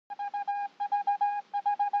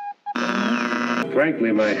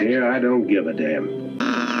Frankly, my dear, I don't give a damn.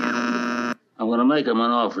 I'm gonna make him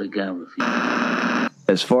an offer he can't refuse.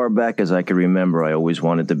 As far back as I can remember, I always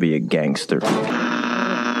wanted to be a gangster.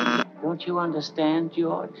 Don't you understand,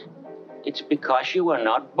 George? It's because you were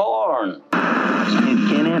not born.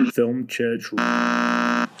 Film Church.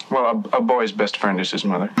 Well, a boy's best friend is his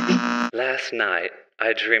mother. Last night,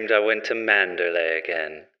 I dreamed I went to Mandalay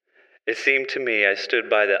again. It seemed to me I stood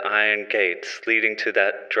by the iron gates leading to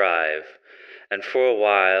that drive, and for a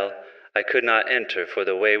while I could not enter, for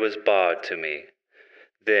the way was barred to me.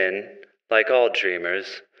 Then, like all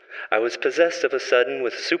dreamers, I was possessed of a sudden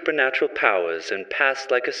with supernatural powers and passed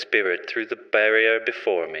like a spirit through the barrier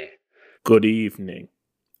before me. Good evening,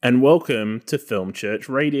 and welcome to Film Church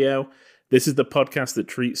Radio. This is the podcast that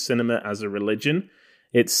treats cinema as a religion.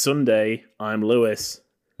 It's Sunday. I'm Lewis.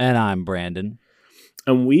 And I'm Brandon.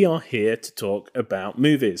 And we are here to talk about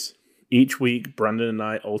movies. Each week, Brandon and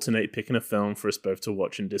I alternate picking a film for us both to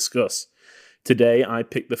watch and discuss. Today, I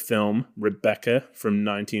picked the film Rebecca from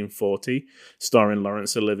 1940, starring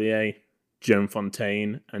Laurence Olivier, Joan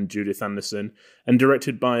Fontaine, and Judith Anderson, and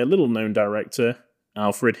directed by a little-known director,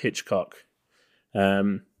 Alfred Hitchcock.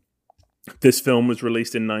 This film was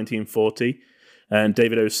released in 1940, and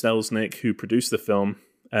David O. Selznick, who produced the film,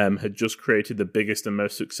 had just created the biggest and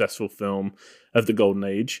most successful film of the golden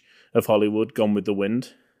age of Hollywood, Gone with the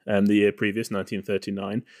Wind, the year previous,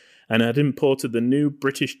 1939, and had imported the new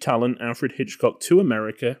British talent Alfred Hitchcock to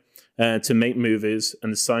America to make movies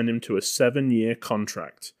and signed him to a 7-year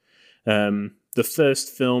contract. The first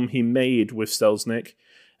film he made with Selznick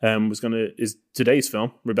is today's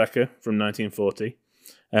film, Rebecca, from 1940.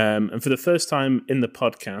 And for the first time in the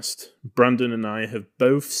podcast, Brandon and I have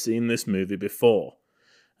both seen this movie before.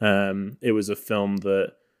 It was a film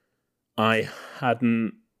that I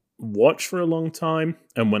hadn't watched for a long time,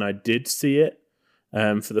 and when I did see it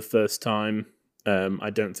for the first time, I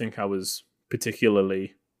don't think I was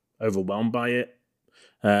particularly overwhelmed by it.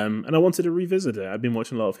 And I wanted to revisit it. I've been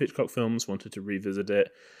watching a lot of Hitchcock films, wanted to revisit it.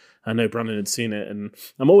 I know Brandon had seen it, and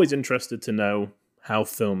I'm always interested to know how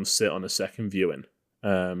films sit on a second viewing.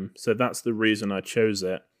 So that's the reason I chose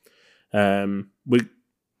it.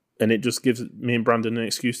 And it just gives me and Brandon an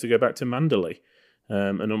excuse to go back to Mandalay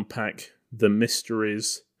and unpack the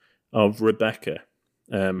mysteries of Rebecca.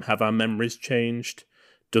 Have our memories changed?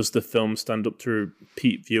 Does the film stand up to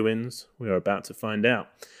repeat viewings? We are about to find out.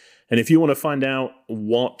 And if you want to find out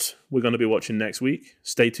what we're going to be watching next week,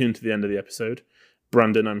 stay tuned to the end of the episode.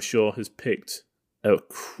 Brandon, I'm sure, has picked a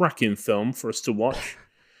cracking film for us to watch,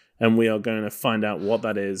 and we are going to find out what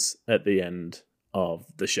that is at the end of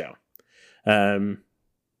the show.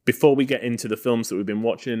 Before we get into the films that we've been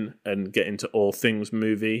watching and get into all things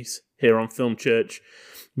movies here on Film Church,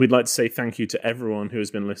 we'd like to say thank you to everyone who has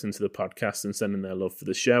been listening to the podcast and sending their love for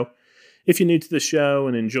the show. If you're new to the show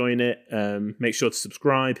and enjoying it, make sure to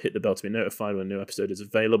subscribe, hit the bell to be notified when a new episode is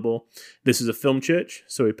available. This is a Film Church,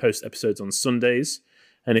 so we post episodes on Sundays.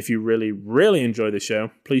 And if you really, really enjoy the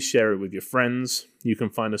show, please share it with your friends. You can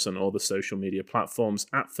find us on all the social media platforms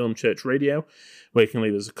at Film Church Radio, where you can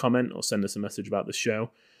leave us a comment or send us a message about the show.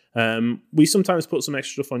 We sometimes put some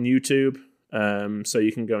extra stuff on YouTube, so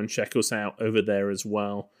you can go and check us out over there as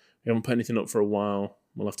well. We haven't put anything up for a while.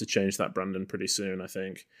 We'll have to change that, Brandon, pretty soon, I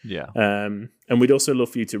think. Yeah. And we'd also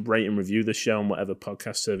love for you to rate and review the show on whatever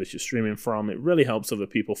podcast service you're streaming from. It really helps other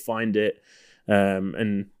people find it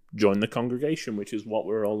and join the congregation, which is what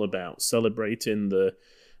we're all about, celebrating the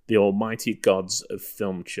almighty gods of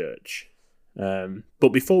Film Church. But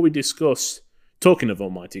before we discuss, talking of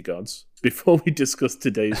almighty gods, before we discuss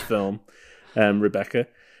today's film, Rebecca,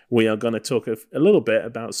 we are going to talk a little bit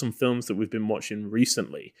about some films that we've been watching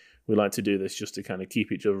recently. We like to do this just to kind of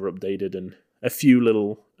keep each other updated and a few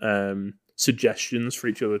little suggestions for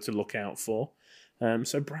each other to look out for.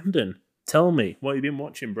 So, Brandon, tell me, what have you been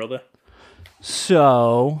watching, brother?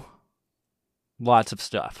 So, lots of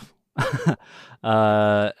stuff.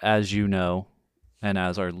 As you know, and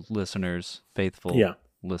as our listeners, faithful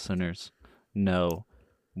listeners, know,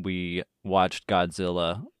 we watched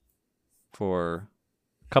Godzilla for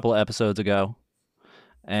a couple of episodes ago.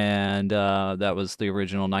 And that was the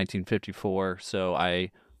original 1954. So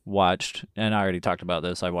I watched, and I already talked about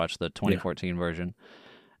this, I watched the 2014 version.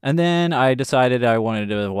 And then I decided I wanted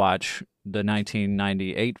to watch the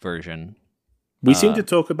 1998 version. We seem to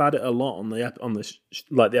talk about it a lot on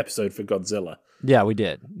the episode for Godzilla. Yeah, we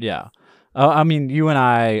did. Yeah. I mean, you and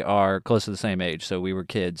I are close to the same age, so we were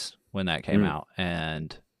kids when that came out.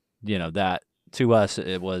 And, that, to us,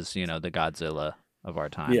 it was, the Godzilla of our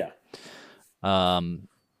time. Yeah.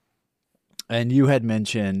 And you had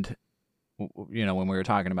mentioned, when we were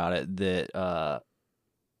talking about it, that,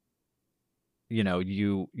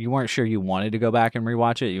 you weren't sure you wanted to go back and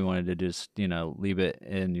rewatch it. You wanted to just, leave it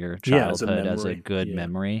in your Yeah, as a childhood as a memory. good Yeah.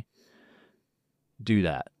 memory. Do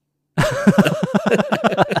that.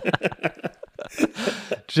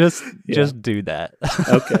 Just do that.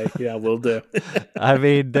 Okay, yeah, we'll do. I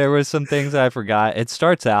mean, there was some things I forgot. It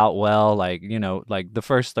starts out well, like the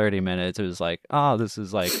first 30 minutes, it was like, oh, this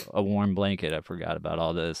is like a warm blanket. I forgot about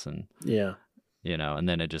all this, and Yeah. and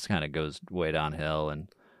then it just kind of goes way downhill,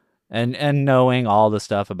 and knowing all the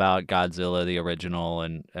stuff about Godzilla, the original,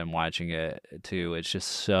 and watching it too, it's just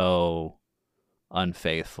so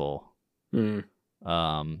unfaithful. Mm.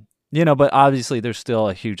 But obviously there's still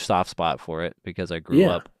a huge soft spot for it because I grew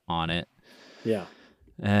up on it. Yeah.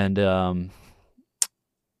 And,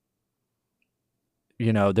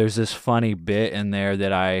 there's this funny bit in there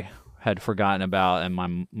that I had forgotten about,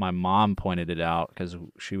 and my mom pointed it out because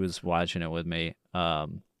she was watching it with me.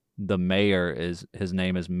 The mayor his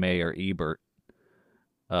name is Mayor Ebert.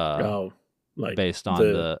 Based on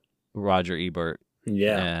the Roger Ebert.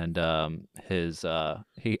 Yeah. And I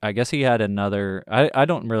guess he had another, I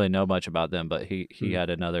don't really know much about them, but he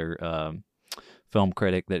had another film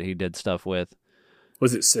critic that he did stuff with.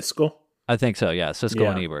 Was it Siskel? I think so, yeah. Siskel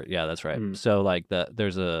Yeah. and Ebert. Yeah, that's right. So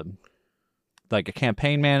there's a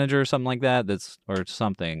campaign manager or something like that or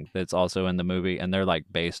something that's also in the movie, and they're like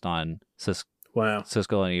based on Siskel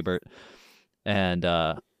and Ebert. And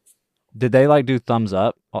did they like do thumbs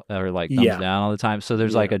up or like thumbs down all the time? So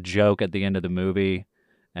there's like a joke at the end of the movie,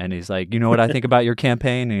 and he's like, "You know what I think about your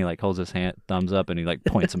campaign?" And he like holds his hand thumbs up, and he like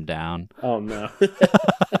points him down. Oh no.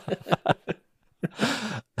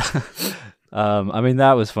 I mean,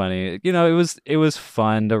 that was funny. It was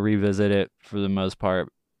fun to revisit it for the most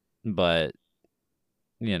part, but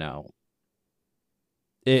it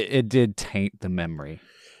did taint the memory.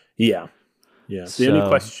 Yeah. Yeah. The only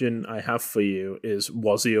question I have for you is,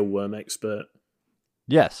 was he a worm expert?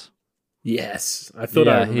 Yes. Yes. I thought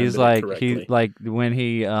I remembered he's it like correctly. when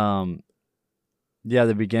he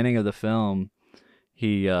the beginning of the film,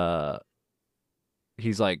 he's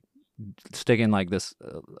like sticking like this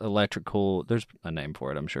electrical, there's a name for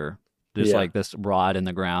it, I'm sure. Just like this rod in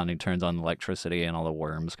the ground, he turns on electricity and all the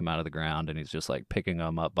worms come out of the ground, and he's just like picking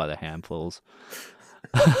them up by the handfuls.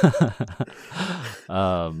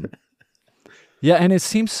 Yeah, and it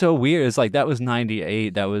seems so weird. It's like that was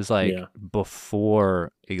 98. That was like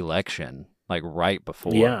before election, like right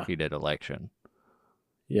before he did election.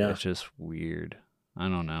 Yeah. It's just weird. I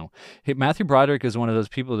don't know. Hey, Matthew Broderick is one of those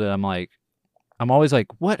people that I'm always like,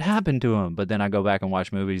 what happened to him? But then I go back and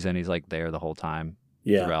watch movies, and he's like there the whole time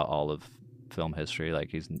throughout all of film history. Like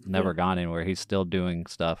he's never gone anywhere. He's still doing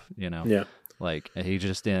stuff, Yeah. Like he's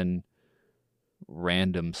just in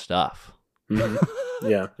random stuff. Mm-hmm.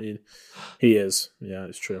 Yeah, he is. Yeah,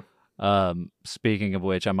 it's true. Speaking of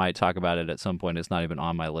which, I might talk about it at some point. It's not even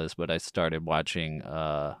on my list, but I started watching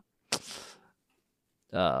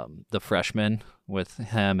The Freshman with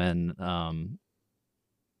him and Marlon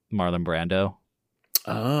Brando.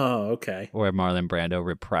 Oh, okay. Where Marlon Brando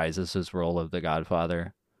reprises his role of the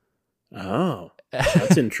Godfather. Oh,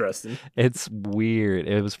 that's interesting. It's weird.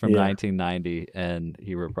 It was from 1990, and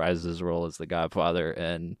he reprises his role as the Godfather,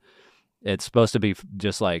 and it's supposed to be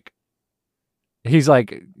just like he's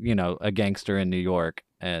like, a gangster in New York,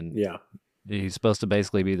 and he's supposed to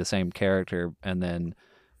basically be the same character, and then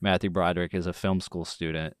Matthew Broderick is a film school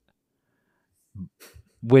student,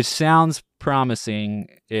 which sounds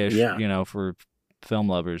promising-ish, for film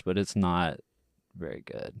lovers, but it's not very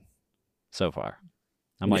good so far.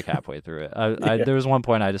 I'm like halfway through it. There was one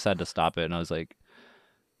point I just had to stop it, and I was like,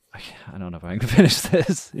 I don't know if I can finish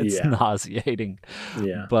this. It's nauseating.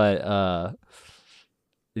 Yeah. But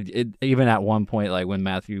even at one point, like when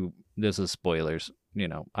Matthew, this is spoilers,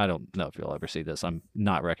 I don't know if you'll ever see this. I'm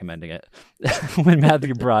not recommending it. When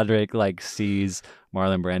Matthew Broderick like sees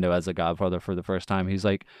Marlon Brando as the Godfather for the first time, he's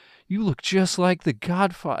like, "You look just like the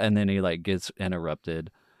Godfather," and then he like gets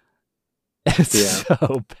interrupted. It's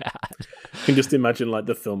so bad. I can just imagine like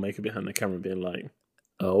the filmmaker behind the camera being like,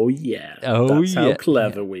 "Oh yeah, that's how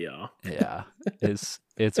clever we are." Yeah, it's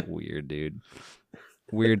weird, dude.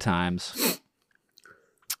 Weird times.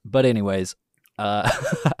 But anyways,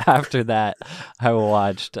 after that, I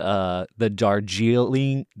watched the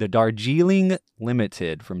Darjeeling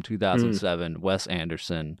Limited from 2007, Wes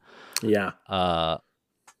Anderson. Yeah.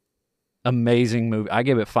 Amazing movie. I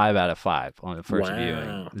give it 5 out of 5 on the first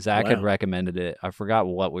viewing. Zach had recommended it. I forgot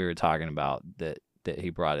what we were talking about that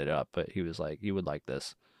he brought it up, but he was like, "You would like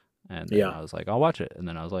this," and then I was like, "I'll watch it," and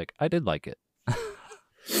then I was like, "I did like it."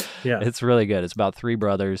 It's really good. It's about 3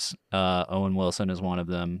 brothers. Owen Wilson is one of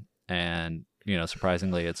them, and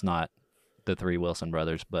surprisingly, it's not the 3 Wilson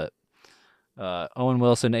brothers, but Owen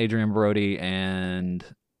Wilson, Adrian Brody, and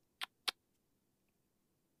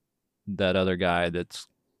that other guy that's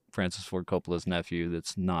Francis Ford Coppola's nephew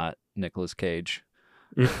that's not Nicolas Cage.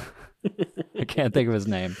 I can't think of his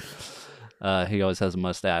name. He always has a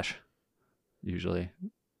mustache, usually.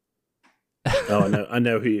 Oh, I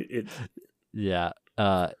know who it. Yeah.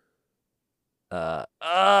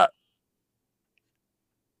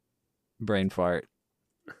 Brain fart.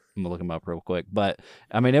 I'm gonna look him up real quick. But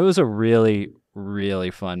I mean, it was a really,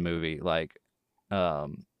 really fun movie. Like, I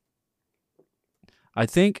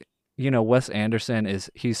think, Wes Anderson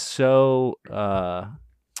he's so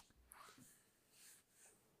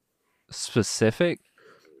specific.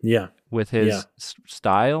 Yeah. With his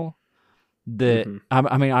style that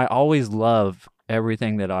I mean, I always love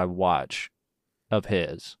everything that I watch of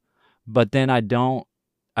his, but then I don't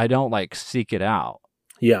like seek it out.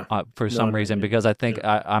 Yeah. For some reason, because I think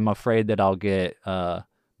I'm afraid that I'll get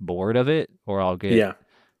bored of it, or I'll get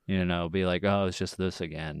be like, oh, it's just this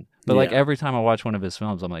again. But like every time I watch one of his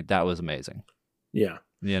films, I'm like, that was amazing. Yeah.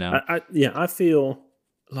 I I feel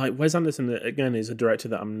like Wes Anderson again is a director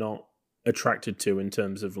that I'm not attracted to in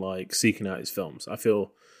terms of like seeking out his films. I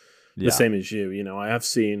feel the same as you. I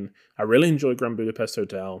really enjoyed Grand Budapest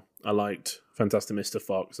Hotel. I liked Fantastic Mr.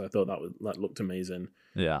 Fox. I thought that looked amazing.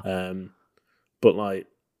 Yeah. But like,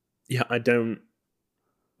 I don't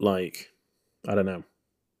know,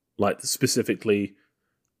 like specifically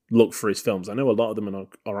look for his films. I know a lot of them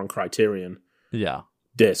are on Criterion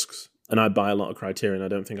discs, and I buy a lot of Criterion. I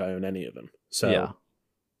don't think I own any of them. So, I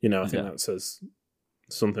think that says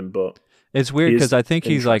something, but it's weird because I think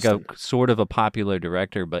he's like a sort of a popular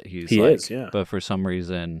director, but but for some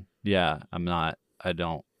reason, I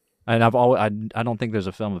don't think there's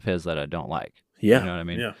a film of his that I don't like. Yeah. You know what I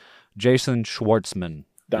mean? Yeah. Jason Schwartzman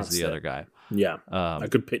is the other guy. Yeah. I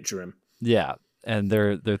could picture him. Yeah. And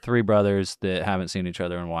they're three brothers that haven't seen each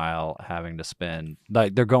other in a while, having to spend,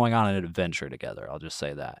 like, they're going on an adventure together. I'll just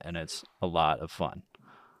say that. And it's a lot of fun.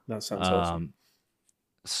 That sounds awesome.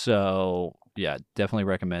 So, yeah, definitely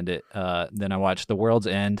recommend it. Then I watched The World's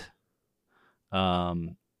End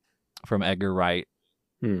from Edgar Wright.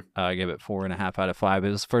 I gave it 4.5 out of 5. It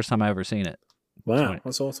was the first time I ever seen it. Wow,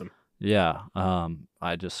 that's awesome. Yeah.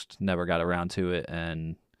 I just never got around to it.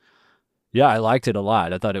 And yeah, I liked it a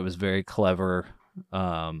lot. I thought it was very clever.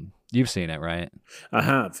 You've seen it, right? I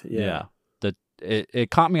have, yeah. It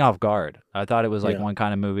caught me off guard. I thought it was like one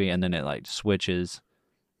kind of movie, and then it like switches,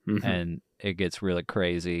 and it gets really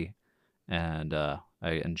crazy, and I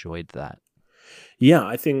enjoyed that. Yeah,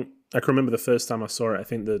 I think I can remember the first time I saw it. I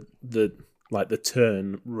think the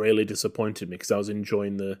turn really disappointed me because I was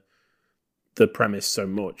enjoying the premise so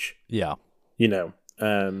much. Yeah,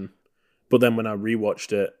 but then when I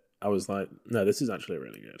rewatched it, I was like, no, this is actually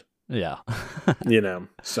really good. Yeah.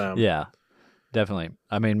 So. Yeah, definitely.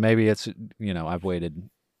 I mean, maybe it's, I've waited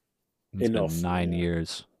enough, been 9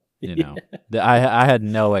 years, I had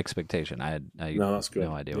no expectation. I had that's good.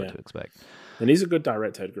 no idea what to expect. And he's a good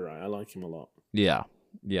director, Edgar Wright. I like him a lot. Yeah.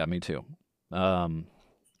 Yeah, me too. And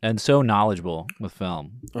so knowledgeable with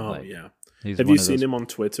film. Oh, yeah. Have you seen him on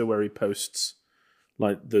Twitter where he posts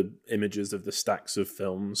like the images of the stacks of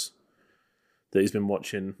films that he's been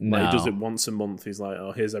watching? No. Like, he does it once a month. He's like,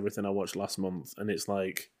 oh, here's everything I watched last month. And it's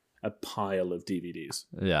like a pile of DVDs.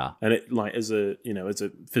 Yeah. And it like as a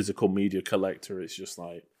physical media collector, it's just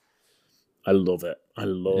like, I love it. I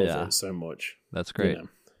love it so much. That's great.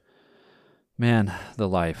 Man, the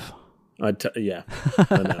life. I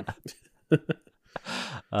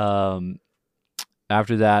know.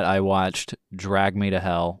 After that, I watched Drag Me to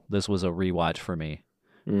Hell. This was a rewatch for me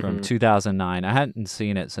from 2009. I hadn't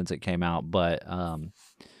seen it since it came out, but I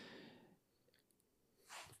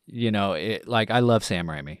love Sam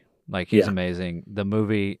Raimi. Like, he's amazing. The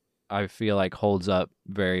movie, I feel like, holds up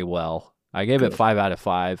very well. I gave it 5 out of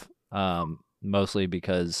 5, mostly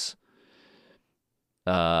because it's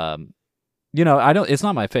not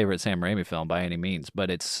my favorite Sam Raimi film by any means, but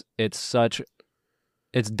it's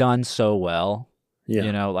done so well.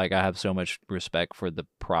 Yeah. Like, I have so much respect for the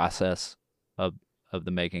process of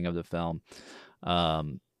the making of the film. I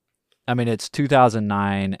mean, it's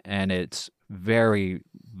 2009 and it's very,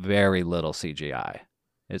 very little CGI.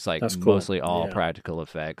 It's like mostly all practical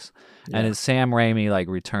effects. Yeah. And it's Sam Raimi like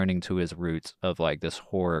returning to his roots of like this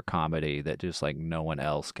horror comedy that just like no one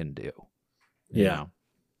else can do. Yeah.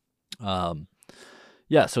 So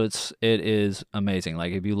it is amazing.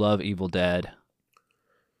 Like, if you love Evil Dead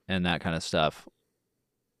and that kind of stuff,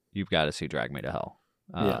 you've got to see Drag Me to Hell.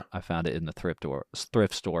 I found it in the thrift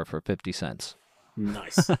store for 50 cents.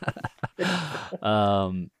 Nice.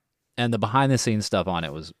 And the behind the scenes stuff on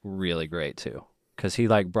it was really great too, because he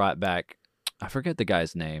like brought back I forget the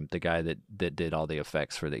guy's name, the guy that did all the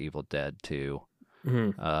effects for the Evil Dead 2.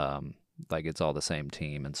 Like it's all the same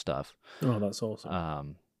team and stuff. Oh, that's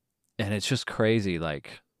awesome. And it's just crazy,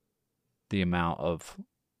 like the amount of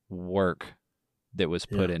work that was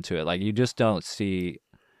put into it. Like you just don't see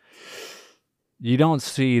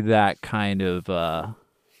that kind of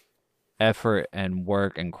effort and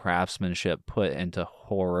work and craftsmanship put into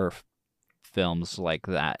horror films like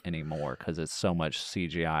that anymore, because it's so much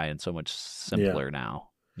CGI and so much simpler now.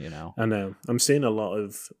 You know, I know. I'm seeing a lot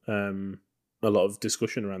of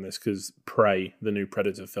discussion around this because Prey, the new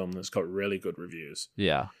Predator film, that's got really good reviews.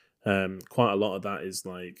 Yeah. Quite a lot of that is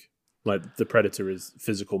like the Predator is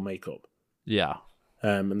physical makeup. Yeah.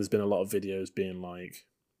 And there's been a lot of videos being like,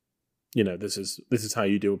 you know, this is how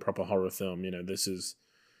you do a proper horror film. You know, this is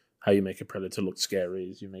how you make a Predator look scary,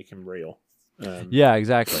 is you make him real. Yeah,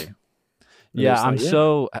 exactly. Yeah, I'm like,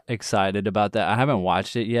 so excited about that. I haven't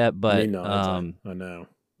watched it yet, but I know.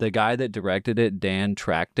 The guy that directed it, Dan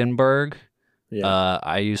Trachtenberg,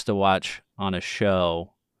 I used to watch on a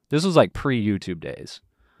show. This was like pre-YouTube days.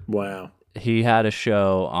 Wow. He had a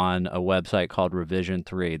show on a website called Revision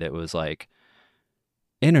 3 that was like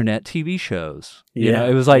internet TV shows. You know,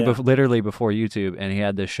 it was like literally before YouTube, and he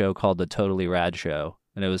had this show called The Totally Rad Show,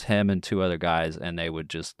 and it was him and two other guys, and they would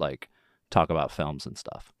just like talk about films and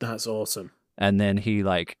stuff. That's awesome. And then he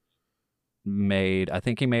like made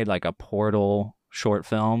like a Portal short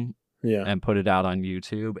film and put it out on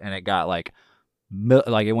YouTube, and it got like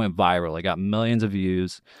it went viral. It got millions of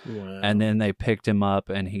views. Wow. And then they picked him up,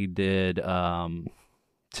 and he did 10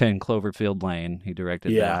 Cloverfield Lane. He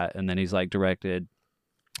directed that, and then he's like directed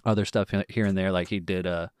other stuff here and there. Like he did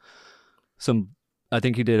I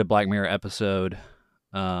think he did a Black Mirror episode,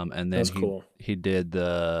 and then he did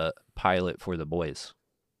the pilot for The Boys.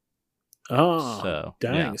 Oh, so,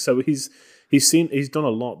 dang! Yeah. So he's done a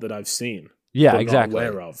lot that I've seen. Yeah, but exactly. Not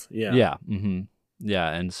aware of. Yeah, yeah,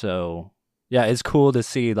 yeah. And so, yeah, it's cool to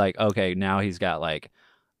see. Like, okay, now he's got like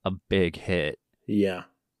a big hit. Yeah.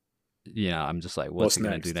 You know, I'm just like, what's he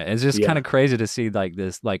gonna do next? now? It's just kind of crazy to see like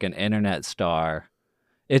this, like an internet star.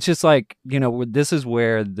 It's just like, you know, this is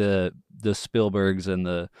where the Spielbergs and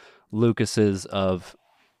the Lucases of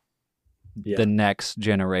the next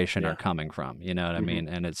generation are coming from. You know what I mean?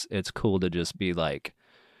 And it's cool to just be like,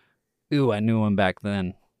 ooh, I knew him back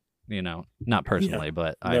then. You know, not personally,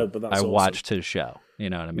 but I awesome. watched his show. You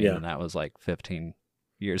know what I mean? And that was like 15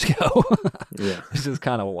 years ago. It's just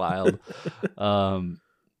kind of wild.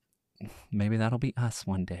 Maybe that'll be us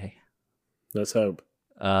one day. Let's hope.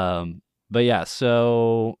 But yeah,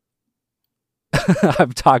 so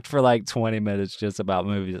I've talked for like 20 minutes just about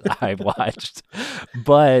movies I've watched.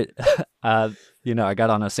 But, you know, I got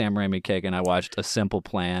on a Sam Raimi kick and I watched A Simple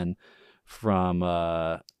Plan from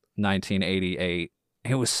 1988.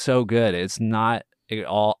 It was so good. It's not at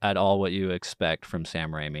all what you expect from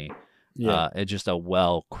Sam Raimi. Yeah. It's just a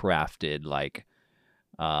well-crafted, like,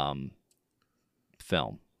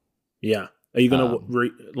 film. Yeah. Are you going to,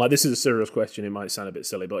 like, this is a serious question. It might sound a bit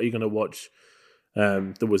silly, but are you going to watch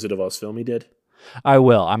the Wizard of Oz film he did? I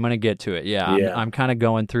will. I'm going to get to it. Yeah. I'm kind of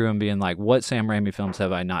going through and being like, what Sam Raimi films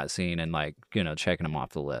have I not seen? And like, you know, checking them off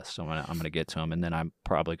the list. So I'm going to get to them. And then I'm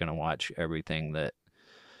probably going to watch everything that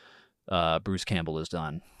Bruce Campbell has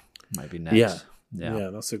done. Might be next. Yeah,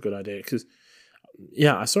 that's a good idea. Because,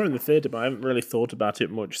 I saw it in the theater, but I haven't really thought about it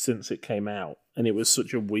much since it came out. And it was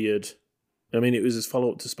such a weird... I mean, it was his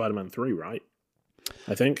follow-up to Spider-Man 3, right?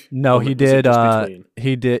 I think. No, he did.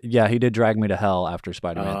 He did. Yeah, he did Drag Me to Hell after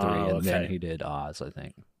Spider-Man 3, and then he did Oz, I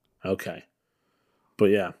think. Okay, but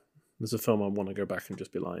yeah, there's a film I want to go back and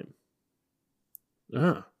just be like, you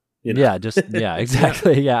know. Yeah,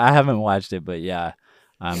 exactly. Yeah, I haven't watched it, but yeah,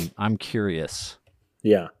 I'm curious.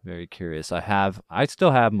 Yeah, very curious. I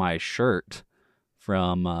still have my shirt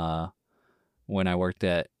from when I worked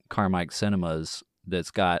at Carmike Cinemas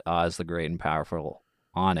that's got Oz the Great and Powerful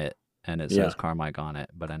on it. And it says Carmike on it,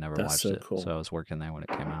 but I never watched it. Cool. So I was working there when it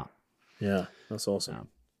came out. Yeah, that's awesome.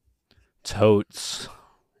 Totes.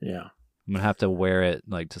 Yeah. I'm going to have to wear it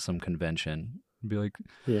like to some convention. And be like,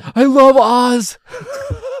 I love Oz!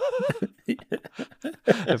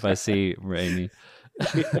 If I see Raimi.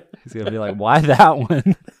 He's going to be like, why that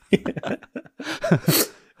one?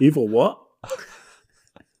 Evil what?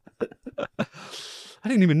 I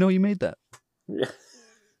didn't even know you made that. Yeah.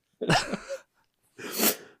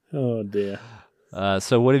 Oh dear.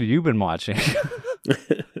 So what have you been watching?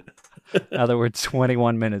 Now that we're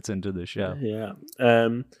 21 minutes into the show. Yeah. I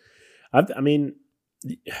mean,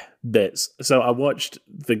 bits. So I watched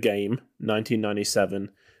The Game, 1997,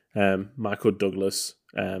 Michael Douglas,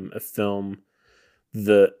 a film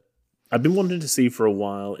that I've been wanting to see for a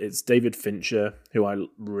while. It's David Fincher, who I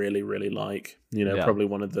really, really like. You know, probably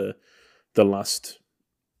one of the last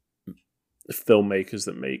filmmakers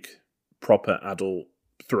that make proper adult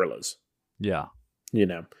thrillers. Yeah. You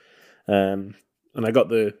know, and I got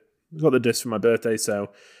the disc for my birthday, so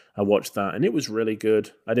I watched that, and it was really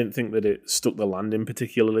good. I didn't think that it stuck the landing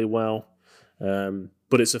particularly well,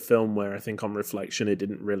 but it's a film where I think on reflection it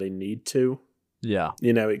didn't really need to. Yeah.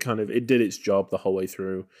 You know, it did its job the whole way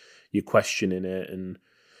through. You're questioning it, and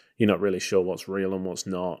you're not really sure what's real and what's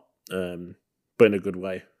not, but in a good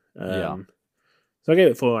way. So I gave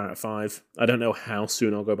it 4 out of 5. I don't know how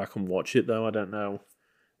soon I'll go back and watch it, though. I don't know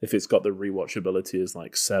if it's got the rewatchability as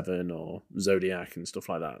like Seven or Zodiac and stuff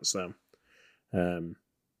like that. So,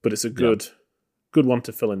 but it's a good one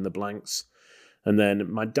to fill in the blanks. And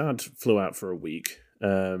then my dad flew out for a week,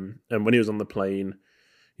 and when he was on the plane,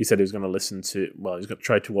 he said he was going to he's going to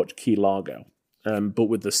try to watch Key Largo. But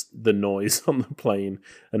with the noise on the plane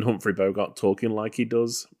and Humphrey Bogart talking like he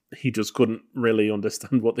does, he just couldn't really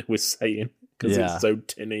understand what they were saying because it's so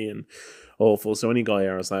tinny and awful. So when he got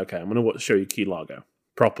here, I was like, okay, I'm going to show you Key Largo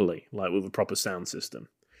properly, like with a proper sound system.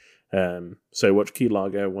 So watch Key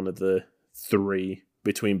Largo, one of the 3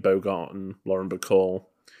 between Bogart and Lauren Bacall.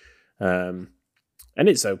 And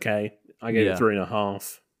it's okay. I gave it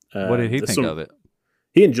 3.5. What did he think of it?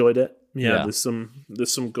 He enjoyed it. Yeah, there's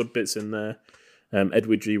some good bits in there.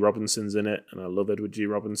 Edward G. Robinson's in it, and I love Edward G.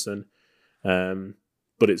 Robinson.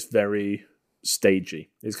 But it's very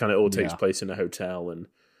stagey. It's kind of all takes place in a hotel, and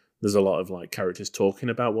there's a lot of like characters talking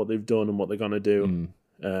about what they've done and what they're gonna do,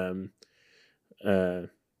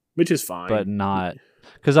 which is fine, but not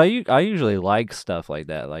because I usually like stuff like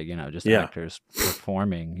that, like just actors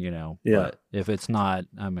performing, But if it's not,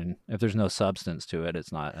 I mean, if there's no substance to it,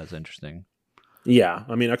 it's not as interesting. Yeah,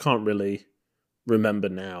 I mean, I can't really remember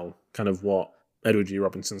now kind of what Edward G.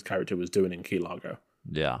 Robinson's character was doing in Key Largo.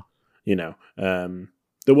 Yeah.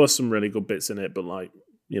 There was some really good bits in it, but like,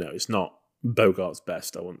 it's not Bogart's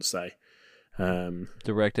best, I wouldn't say.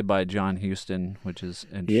 Directed by John Huston, which is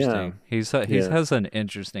interesting. He has an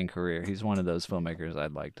interesting career. He's one of those filmmakers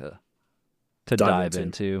I'd like to dive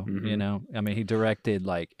into. Mm-hmm. I mean, he directed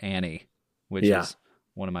like Annie, which is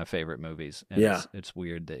one of my favorite movies. And it's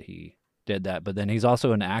weird that he did that, but then he's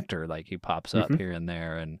also an actor. Like he pops up here and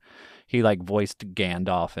there, and he like voiced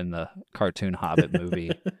Gandalf in the cartoon Hobbit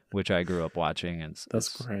movie, which I grew up watching. And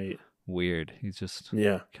that's great. Weird. He's just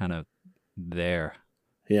kind of there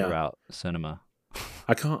throughout cinema.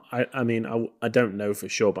 I mean, I don't know for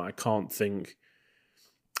sure, but I can't think.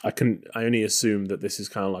 I only assume that this is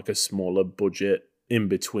kind of like a smaller budget in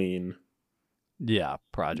between. Yeah,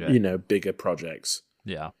 project. Bigger projects.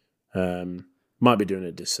 Yeah. Might be doing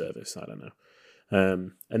a disservice. I don't know.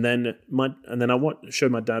 And then I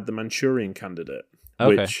showed my dad The Manchurian Candidate,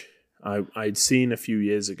 which I'd seen a few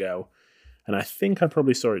years ago, and I think I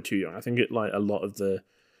probably saw it too young. I think it like a lot of the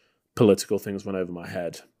political things went over my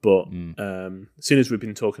head. But as soon as we've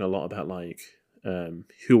been talking a lot about like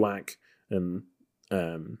HUAC and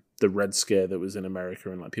the Red Scare that was in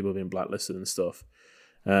America and like people being blacklisted and stuff,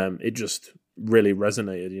 it just really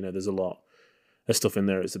resonated. There's a lot of stuff in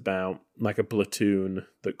there. It's about like a platoon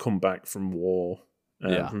that come back from war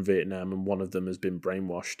from Vietnam, and one of them has been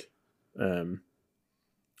brainwashed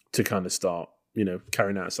to kind of start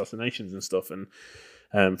carrying out assassinations and stuff, and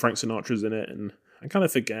Frank Sinatra's in it, and I kind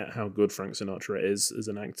of forget how good Frank Sinatra is as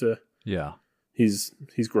an actor. Yeah, he's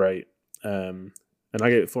great, and I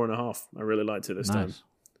gave it 4.5. I really liked it this time.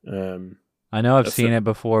 I know I've seen it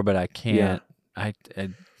before, but I can't.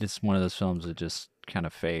 It's one of those films that just kind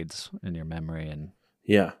of fades in your memory, and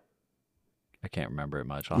I can't remember it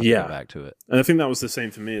much. I'll have to go back to it. And I think that was the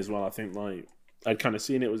same for me as well. I think like I'd kind of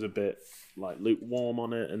seen it was a bit like lukewarm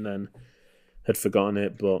on it, and then had forgotten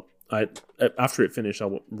it. But after it finished, I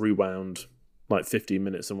rewound like 15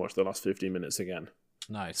 minutes and watched the last 15 minutes again.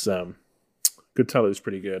 Nice. So could tell it was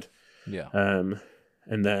pretty good. Yeah.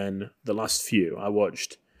 And then the last few I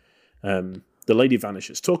watched, The Lady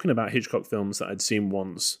Vanishes, talking about Hitchcock films that I'd seen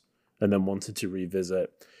once and then wanted to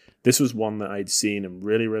revisit. This was one that I'd seen and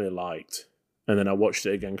really, really liked. And then I watched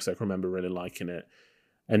it again because I can remember really liking it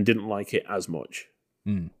and didn't like it as much.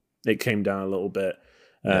 It came down a little bit.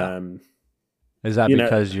 Is that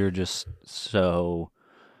because you're just so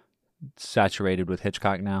saturated with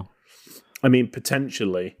Hitchcock now? I mean,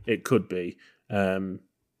 potentially it could be. I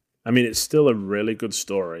mean, it's still a really good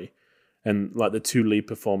story. And like the 2 lead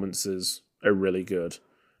performances are really good.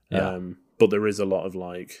 But there is a lot of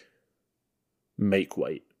like make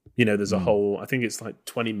weight. There's a whole, I think it's like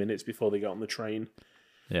 20 minutes before they get on the train.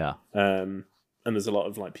 Yeah. And there's a lot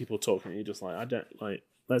of like people talking, and you're just like, I don't like,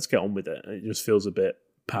 let's get on with it. And it just feels a bit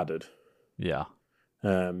padded. Yeah.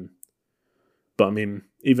 But I mean,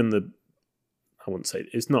 even I wouldn't say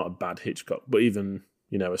it's not a bad Hitchcock, but even,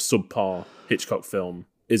 a subpar Hitchcock film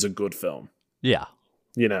is a good film. Yeah.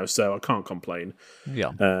 So I can't complain.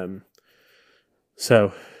 Yeah.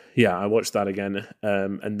 So yeah, I watched that again.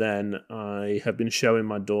 And then I have been showing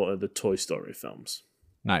my daughter the Toy Story films.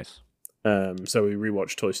 Nice. So we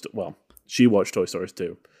rewatched Toy Story. Well, she watched Toy Story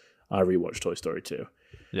 2. I rewatched Toy Story 2.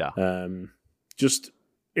 Yeah.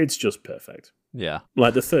 It's just perfect. Yeah.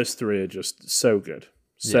 Like the first three are just so good.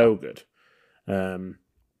 So good.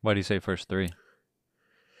 Why do you say first three?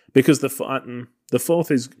 Because the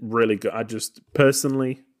fourth is really good. I just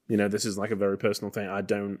personally, this is like a very personal thing. I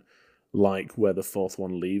don't like where the fourth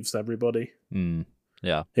one leaves everybody.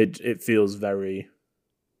 Yeah. It feels very,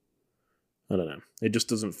 I don't know. It just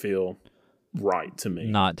doesn't feel right to me.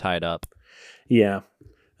 Not tied up. Yeah.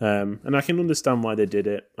 And I can understand why they did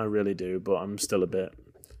it. I really do. But I'm still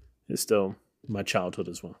it's still my childhood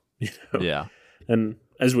as well. Yeah. And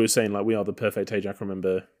as we were saying, like, we are the perfect age. I can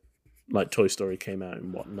remember, like, Toy Story came out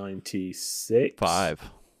in, 96?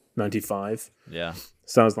 95. Yeah.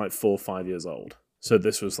 So I was, like, 4 or 5 years old. So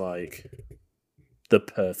this was, like, the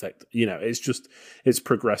perfect, it's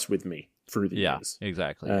progressed with me through the years.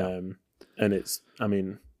 Exactly. And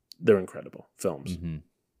they're incredible films.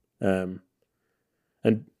 Mm-hmm.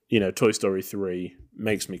 And, Toy Story 3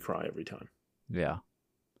 makes me cry every time. Yeah.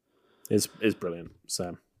 It's brilliant.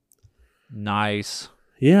 So nice.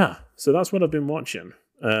 Yeah. So that's what I've been watching.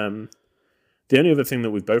 The only other thing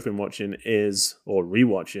that we've both been watching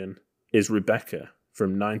rewatching is Rebecca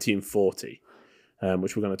from 1940,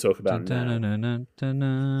 which we're going to talk about now.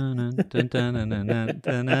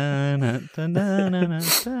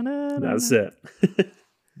 That's it.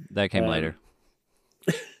 That came later.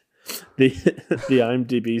 The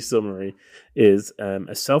IMDb summary is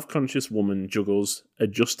a self-conscious woman juggles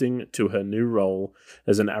adjusting to her new role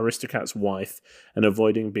as an aristocrat's wife and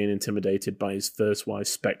avoiding being intimidated by his first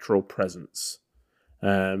wife's spectral presence.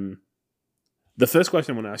 The first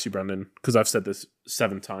question I want to ask you, Brandon, because I've said this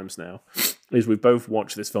 7 times now, is we've both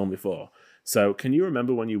watched this film before. So can you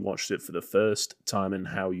remember when you watched it for the first time and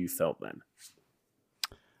how you felt then?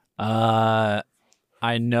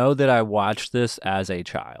 I know that I watched this as a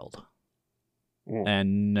child.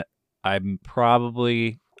 And I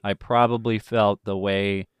probably felt the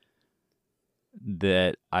way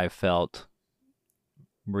that I felt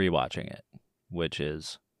rewatching it, which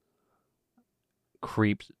is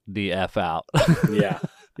creeped the F out. Yeah.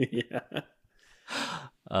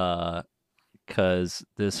 Because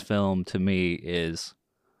this film to me is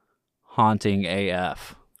haunting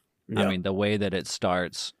AF. Yeah. I mean, the way that it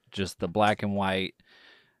starts, just the black and white,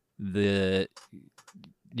 the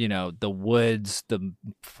woods, the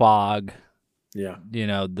fog,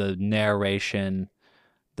 the narration,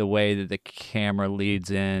 the way that the camera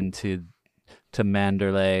leads into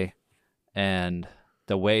Manderley, and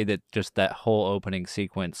the way that just that whole opening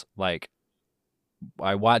sequence, like,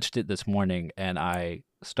 I watched it this morning and I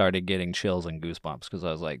started getting chills and goosebumps because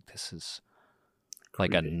I was like, this is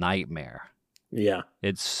like a nightmare. Yeah.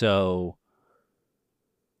 It's so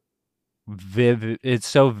vivid. It's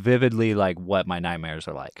so vividly like what my nightmares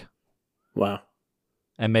are like. Wow.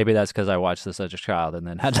 And maybe that's because I watched this as a child and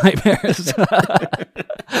then had nightmares.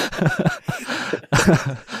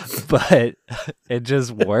 But it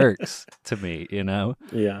just works to me,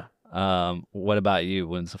 Yeah. What about you?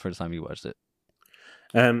 When's the first time you watched it?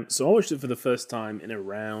 So I watched it for the first time in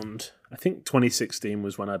around, I think 2016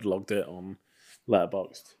 was when I'd logged it on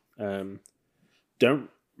Letterboxd. Don't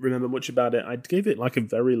remember much about it. I gave it like a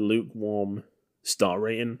very lukewarm star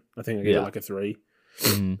rating. I think I gave it like a 3.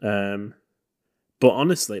 Mm-hmm. But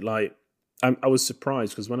honestly, like, I was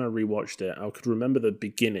surprised because when I rewatched it, I could remember the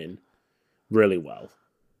beginning really well.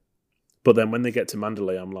 But then when they get to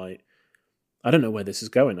Manderley, I'm like, I don't know where this is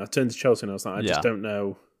going. I turned to Chelsea and I was like, I just don't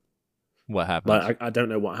know what happens. Like, I don't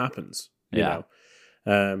know what happens. You know?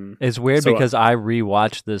 It's weird because I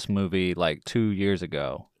rewatched this movie like 2 years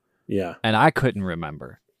ago. Yeah. And I couldn't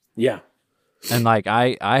remember. Yeah. And like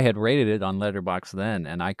I had rated it on Letterboxd then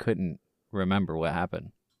and I couldn't remember what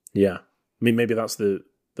happened. Yeah. I mean, maybe that's the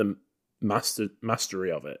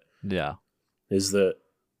mastery of it. Yeah. Is that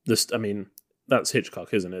I mean, that's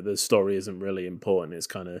Hitchcock, isn't it? The story isn't really important. It's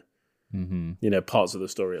kind of, parts of the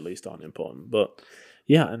story at least aren't important. But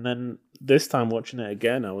yeah, and then this time watching it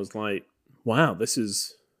again, I was like, wow, this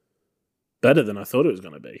is better than I thought it was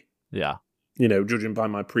going to be. Yeah. Judging by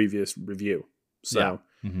my previous review. So,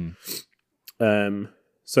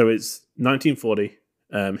 so it's 1940.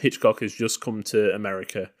 Hitchcock has just come to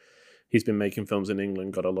America. He's been making films in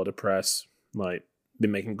England, got a lot of press, like,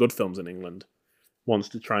 been making good films in England. wants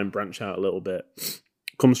to try and branch out a little bit.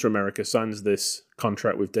 Comes to America, signs this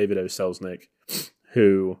contract with David O. Selznick,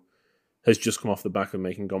 who has just come off the back of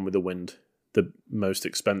making Gone with the Wind, the most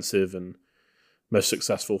expensive and most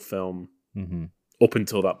successful film up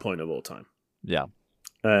until that point of all time. Yeah.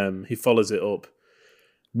 He follows it up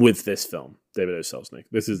with this film, David O. Selznick.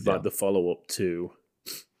 This is like the follow-up to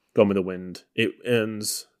Gone with the Wind. It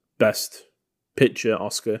earns Best Picture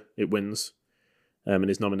Oscar. It wins. And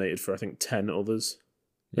is nominated for, I think, 10 others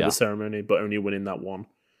at the ceremony, but only winning that one.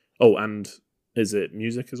 Oh, and is it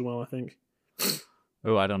music as well, I think?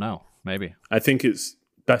 Oh, I don't know. Maybe. I think it's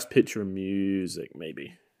Best Picture and Music,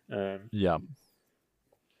 maybe.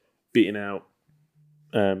 Beating out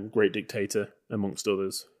Great Dictator, amongst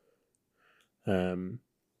others. And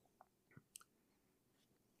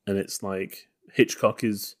it's like Hitchcock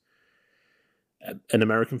is an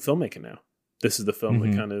American filmmaker now. This is the film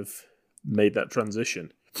that kind of made that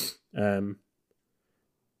transition. And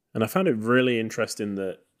I found it really interesting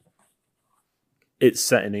that it's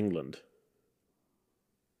set in England.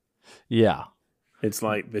 Yeah. It's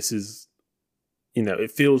like, this is,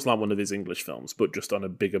 it feels like one of his English films, but just on a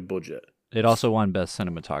bigger budget. It also won Best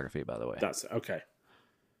Cinematography, by the way. That's okay.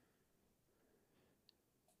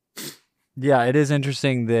 Yeah, it is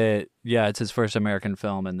interesting that, it's his first American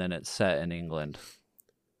film and then it's set in England.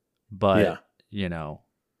 But,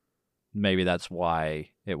 maybe that's why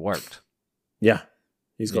it worked. Yeah,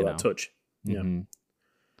 he's got that touch. Yeah.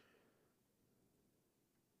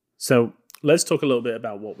 So let's talk a little bit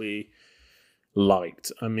about what we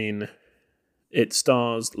liked. I mean, it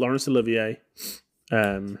stars Laurence Olivier,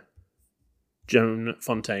 Joan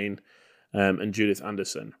Fontaine, and Judith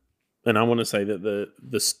Anderson. And I want to say that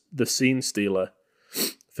the scene stealer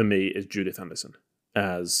for me is Judith Anderson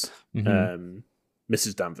as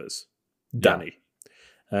Mrs. Danvers, Danny.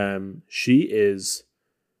 She is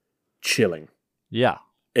chilling. Yeah.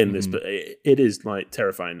 In this, but it is like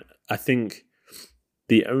terrifying. I think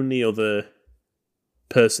the only other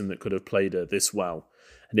person that could have played her this well,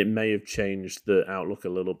 and it may have changed the outlook a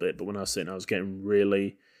little bit, but when I was sitting, I was getting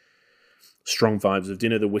really strong vibes of, do you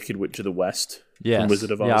know the Wicked Witch of the West from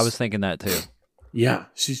Wizard of Oz? Yeah, I was thinking that too. Yeah,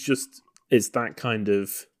 she's just, it's that kind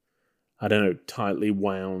of, I don't know, tightly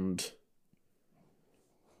wound,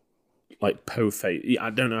 like face. I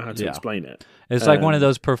don't know how to explain it. It's like one of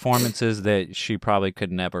those performances that she probably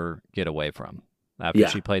could never get away from. After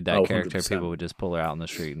she played that character, 100%. People would just pull her out on the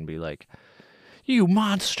street and be like, "You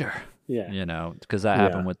monster!" Yeah, because that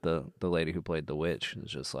happened with the lady who played the witch. It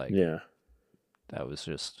was just like, that was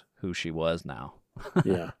just who she was now.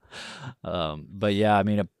 But yeah, I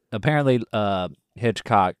mean, apparently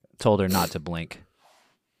Hitchcock told her not to blink,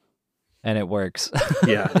 and it works.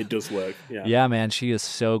 Yeah, it does work. Yeah, man, she is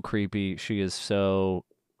so creepy. She is so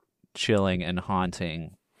chilling and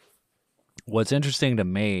haunting. What's interesting to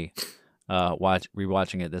me,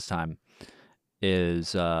 rewatching it this time,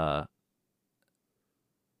 is the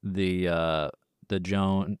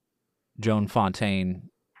Joan Fontaine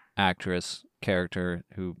actress character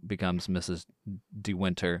who becomes Mrs. De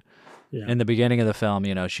Winter. Yeah. In the beginning of the film,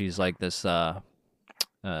 she's like this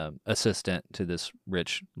assistant to this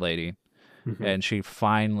rich lady, and she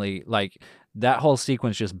finally, like, that whole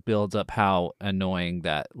sequence just builds up how annoying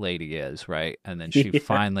that lady is, right? And then she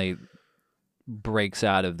finally breaks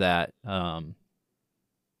out of that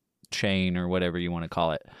chain or whatever you want to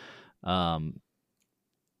call it. And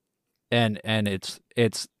it's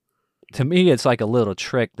to me, it's like a little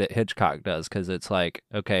trick that Hitchcock does, because it's like,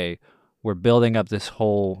 okay, we're building up this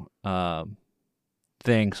whole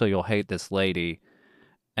thing so you'll hate this lady,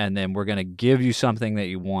 and then we're going to give you something that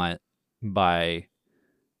you want by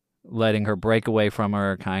letting her break away from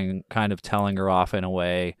her, kind of telling her off in a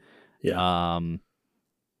way. Yeah.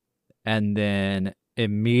 And then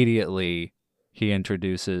immediately he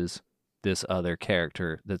introduces this other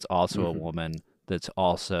character that's also a woman, that's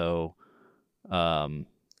also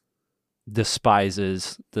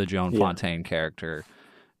despises the Joan Fontaine character,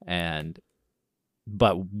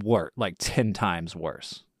 but like 10 times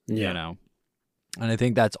worse, And I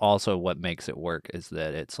think that's also what makes it work, is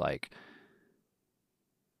that it's like,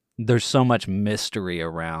 there's so much mystery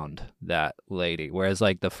around that lady. Whereas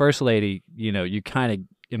like the first lady, you kind of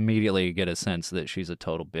immediately get a sense that she's a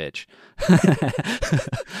total bitch.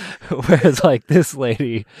 Whereas like this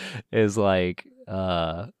lady is like,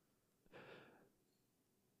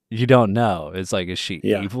 you don't know. It's like, is she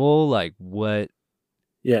evil? Like, what?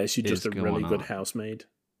 Yeah, is she just a really good housemaid?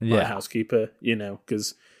 Housekeeper,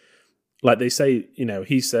 because like they say,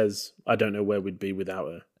 he says, I don't know where we'd be without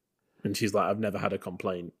her. And she's like, I've never had a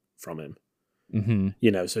complaint from him.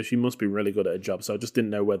 So she must be really good at her job. So I just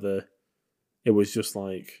didn't know whether it was just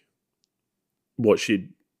like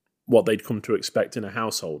what they'd come to expect in a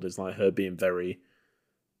household is like her being very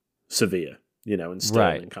severe, and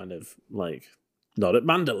stern and kind of like not at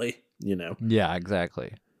Manderley, Yeah,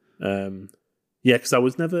 exactly. Because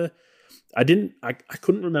I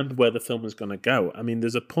couldn't remember where the film was going to go. I mean,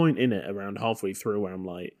 there's a point in it around halfway through where I'm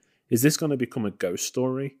like, is this going to become a ghost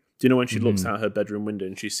story? Do you know when she looks out her bedroom window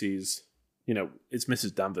and she sees, it's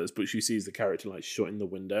Mrs. Danvers, but she sees the character like shutting the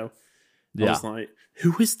window. I was like,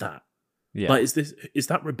 who is that? Yeah. Like, is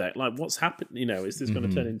that Rebecca? Like, what's happened? Is this going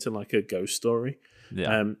to turn into like a ghost story?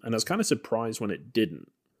 Yeah. And I was kind of surprised when it didn't.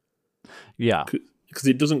 Yeah. Because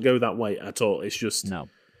it doesn't go that way at all. It's just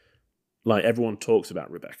like everyone talks about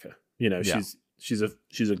Rebecca. She's a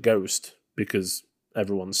ghost because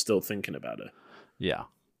everyone's still thinking about her. Yeah.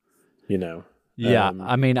 Yeah.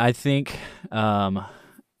 I mean, I think that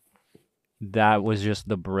was just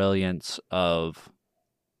the brilliance of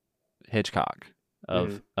Hitchcock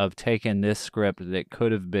of taking this script that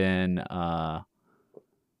could have been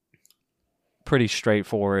pretty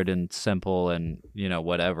straightforward and simple and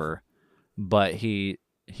whatever, but he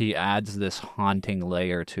adds this haunting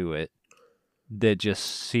layer to it that just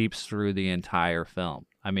seeps through the entire film.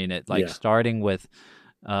 I mean, it starting with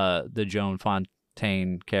the Joan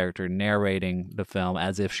Fontaine character narrating the film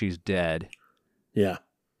as if she's dead. Yeah.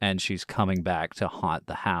 And she's coming back to haunt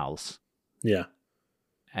the house. Yeah.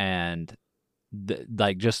 And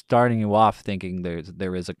like just starting you off thinking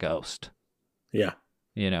there is a ghost. Yeah.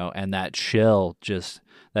 And that chill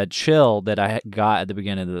that I got at the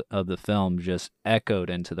beginning of the film just echoed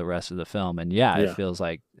into the rest of the film. And it feels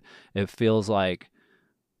like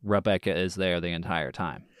Rebecca is there the entire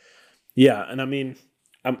time. Yeah, and I mean,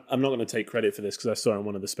 I'm not going to take credit for this because I saw it in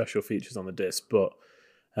one of the special features on the disc, but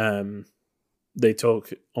they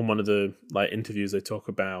talk on one of the interviews. They talk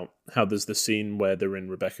about how there's the scene where they're in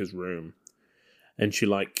Rebecca's room, and she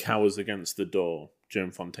cowers against the door.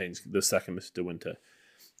 Joan Fontaine's the second Mr. De Winter,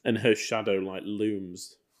 and her shadow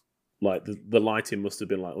looms, the lighting must have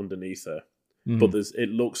been underneath her, but it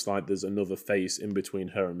looks like there's another face in between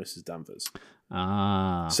her and Mrs. Danvers.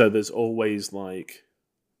 So there's always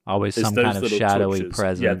some kind of shadowy touches.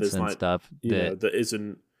 Presence and stuff that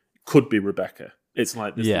isn't could be Rebecca. It's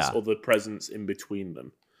like there's this other presence in between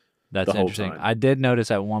them. That's interesting. I did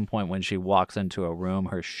notice at one point when she walks into a room,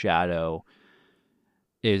 her shadow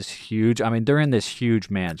is huge. I mean, they're in this huge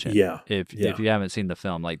mansion. Yeah. If you haven't seen the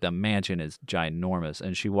film, the mansion is ginormous,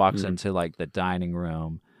 and she walks into the dining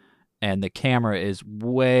room, and the camera is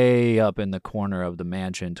way up in the corner of the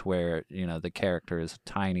mansion to where the character is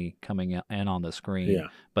tiny coming in on the screen,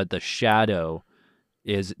 but the shadow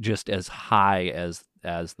is just as high as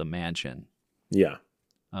the mansion. Yeah.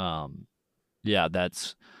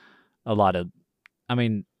 That's a lot of,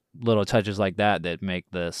 little touches like that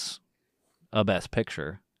make this a best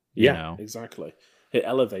picture. Exactly. It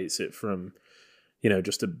elevates it from,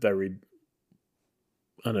 just a very,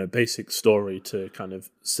 basic story to kind of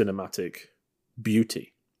cinematic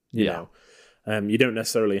beauty. You know, you don't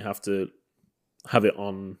necessarily have to have it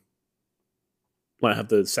on, have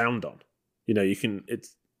the sound on. You can.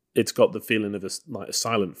 It's got the feeling of a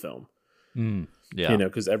silent film.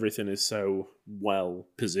 Because everything is so well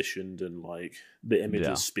positioned and the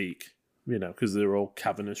images speak. Because they're all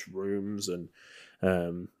cavernous rooms and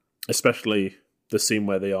especially the scene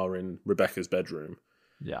where they are in Rebecca's bedroom.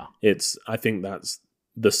 Yeah, I think that's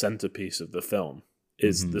the centerpiece of the film.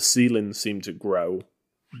 Is the ceilings seem to grow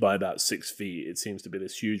by about 6 feet. It seems to be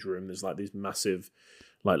this huge room. There's these massive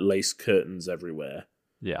lace curtains everywhere.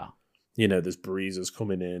 Yeah, there's breezes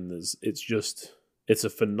coming in. It's a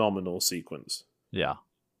phenomenal sequence. Yeah.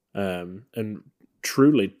 And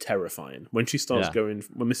truly terrifying. When she starts when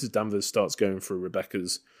Mrs. Danvers starts going through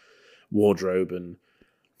Rebecca's wardrobe and,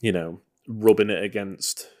 rubbing it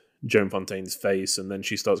against Joan Fontaine's face, and then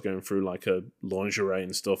she starts going through a lingerie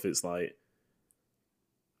and stuff, it's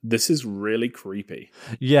this is really creepy.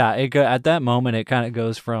 Yeah, at that moment it kind of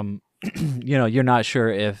goes from, you're not sure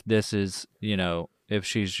if this is, if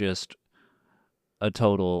she's just a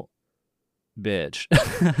total bitch.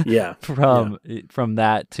 From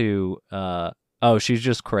that to she's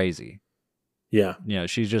just crazy.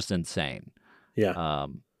 She's just insane.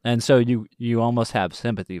 And so you almost have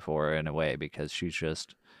sympathy for her in a way because she's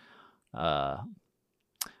just I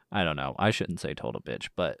don't know, I shouldn't say total bitch,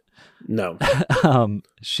 but no.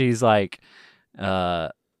 She's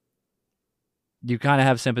you kind of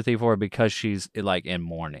have sympathy for her because she's in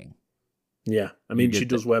mourning. I mean, she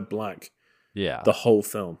does wear black the whole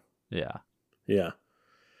film. I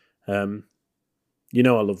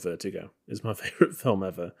love Vertigo. It's my favorite film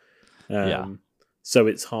ever. So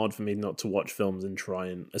it's hard for me not to watch films and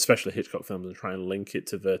especially Hitchcock films, and try and link it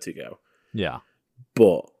to Vertigo.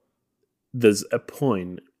 But there's a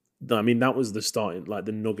point. I mean, that was the starting, like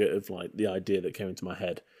the nugget of like the idea that came into my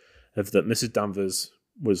head of that Mrs. Danvers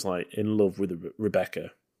was like in love with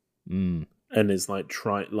Rebecca, and is like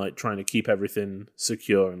trying to keep everything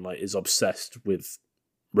secure and like is obsessed with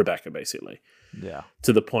Rebecca basically. Yeah.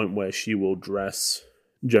 To the point where she will dress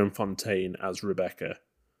Joan Fontaine as Rebecca.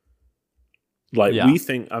 Like we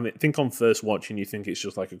think, I mean, think on first watching, you think it's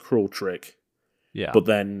just like a cruel trick. Yeah. But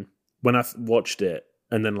then when I watched it,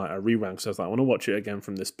 and then like I reran, because I was like, I want to watch it again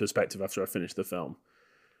from this perspective after I finish the film.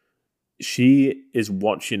 She is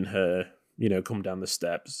watching her, come down the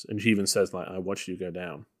steps, and she even says like, "I watched you go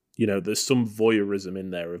down." There's some voyeurism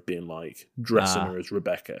in there of being like dressing her as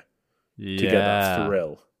Rebecca to get that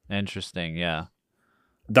thrill. Interesting, yeah.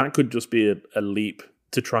 That could just be a leap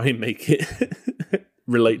to try and make it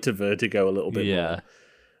relate to Vertigo a little bit more.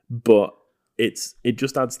 But it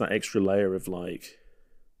just adds that extra layer of like,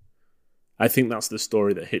 I think that's the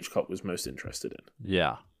story that Hitchcock was most interested in.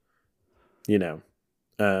 Yeah.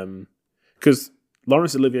 Because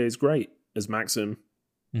Laurence Olivier is great as Maxim.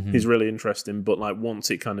 Mm-hmm. He's really interesting, but like once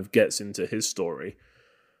it kind of gets into his story,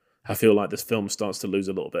 I feel like this film starts to lose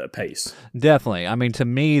a little bit of pace. Definitely. I mean, to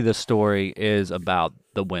me, the story is about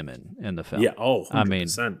the women in the film. Yeah, 100%. I mean,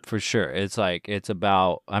 for sure. It's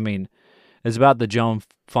about the Joan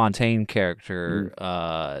Fontaine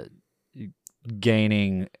character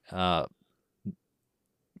gaining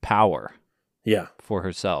power for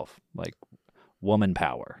herself, like woman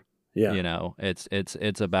power. Yeah.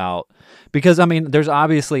 It's about, because I mean, there's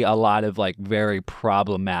obviously a lot of like very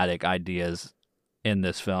problematic ideas in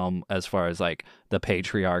this film as far as like the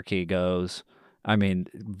patriarchy goes. I mean,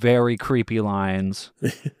 very creepy lines,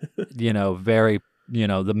 very,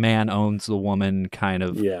 the man owns the woman kind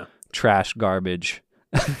of trash garbage.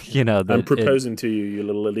 I'm proposing to you, you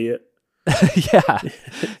little idiot. Yeah,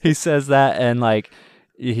 he says that, and like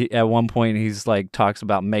at one point he's like talks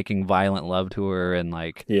about making violent love to her, and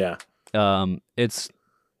like it's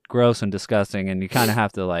gross and disgusting, and you kind of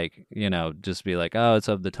have to like just be like, oh, it's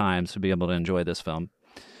of the times to be able to enjoy this film.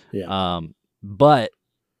 But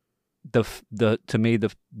to me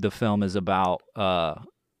the film is about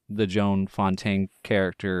the Joan Fontaine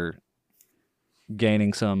character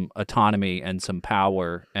gaining some autonomy and some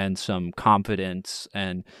power and some confidence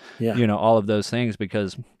and all of those things,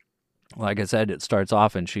 because like I said, it starts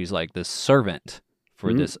off and she's like this servant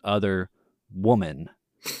for this other woman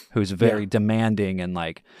who's very demanding, and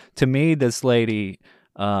like to me this lady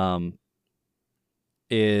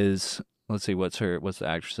is, let's see, what's the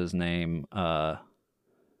actress's name,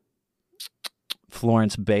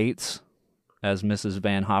 Florence Bates as Mrs.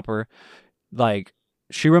 Van Hopper. Like,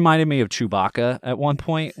 she reminded me of Chewbacca at one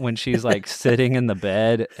point when she's like sitting in the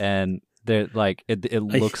bed and they're like it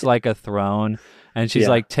looks like a throne, and she's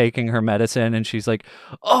like taking her medicine and she's like,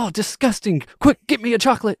 "Oh, disgusting! Quick, get me a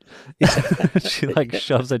chocolate!" She like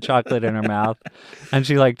shoves a chocolate in her mouth, and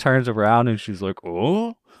she like turns around and she's like,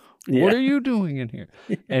 "Oh, what are you doing in here?"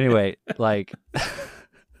 Anyway, like,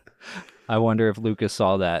 I wonder if Lucas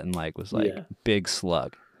saw that and like was like, "Big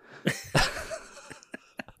slug."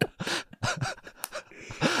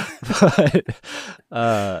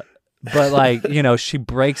 But like, she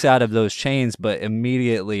breaks out of those chains, but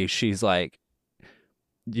immediately she's like,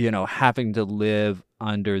 having to live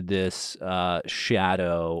under this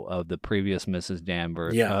shadow of the previous Mrs.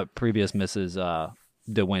 Danvers, previous Mrs.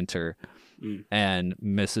 De Winter, and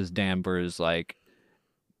Mrs. Danvers like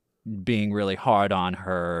being really hard on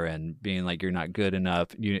her and being like, "You're not good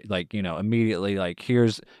enough." Immediately like,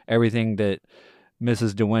 here's everything that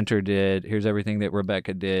Mrs. De Winter did. Here's everything that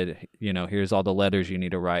Rebecca did. Here's all the letters you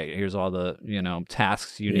need to write. Here's all the,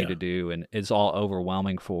 tasks you need to do. And it's all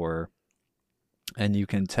overwhelming for her. And you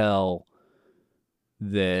can tell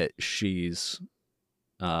that she's,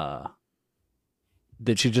 that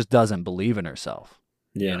she just doesn't believe in herself,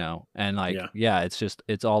 And like,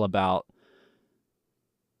 it's all about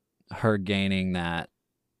her gaining that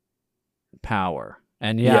power.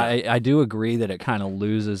 And I do agree that it kind of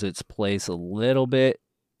loses its place a little bit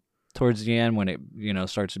towards the end when it,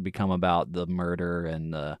 starts to become about the murder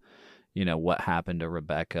and the, what happened to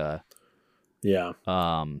Rebecca. Yeah.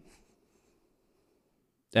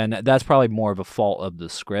 And that's probably more of a fault of the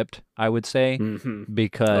script, I would say,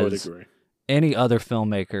 because I would agree. Any other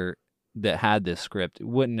filmmaker that had this script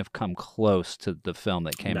wouldn't have come close to the film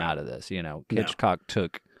that came out of this. Hitchcock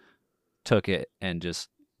took it and just,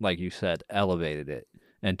 like you said, elevated it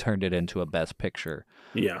and turned it into a best picture.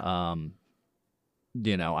 Yeah. I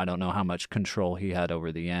don't know how much control he had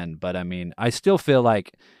over the end, but I mean, I still feel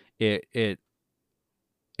like it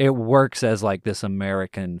it works as like this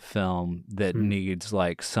American film that needs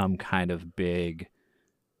like some kind of big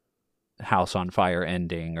house on fire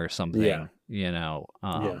ending or something. Yeah. You know.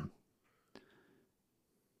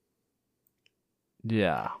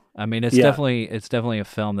 Yeah. I mean, it's definitely a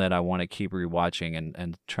film that I want to keep rewatching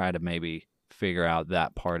and try to maybe figure out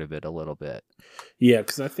that part of it a little bit. Yeah,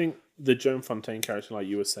 because I think the Joan Fontaine character, like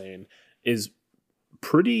you were saying, is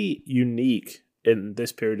pretty unique in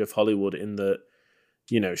this period of Hollywood in that,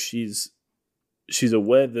 you know, she's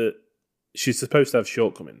aware that she's supposed to have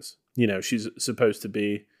shortcomings. You know, she's supposed to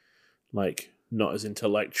be like not as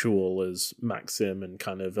intellectual as Maxim and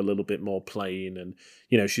kind of a little bit more plain. And,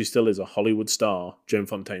 you know, she still is a Hollywood star, Joan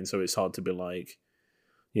Fontaine, so it's hard to be like,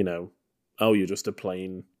 you know, oh, you're just a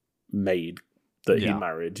plain maid that he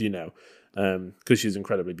married, you know, because she's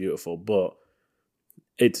incredibly beautiful. But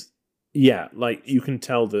it's, like you can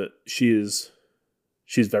tell that she's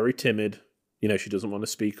very timid. You know, she doesn't want to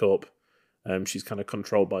speak up. She's kind of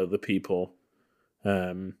controlled by other people.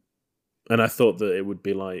 And I thought that it would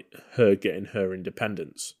be like her getting her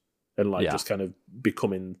independence and like just kind of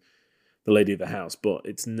becoming the lady of the house. But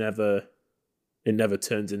it never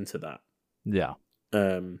turns into that. Yeah.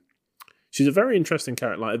 She's a very interesting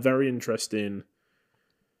character, like a very interesting,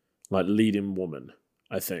 like leading woman,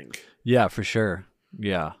 I think. Yeah, for sure.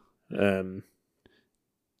 Yeah.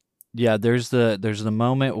 Yeah, there's the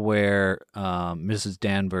moment where Mrs.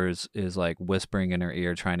 Danvers is like whispering in her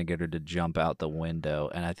ear, trying to get her to jump out the window,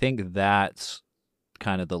 and I think that's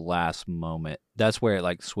kind of the last moment. That's where it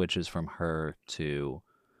like switches from her to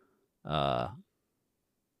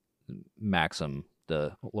Maxim,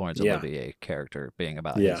 the Laurence Olivier character, being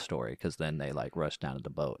about his story, because then they like rush down to the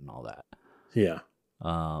boat and all that. Yeah.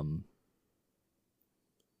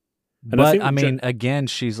 But I mean, again,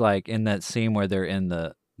 she's like in that scene where they're in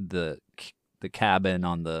the cabin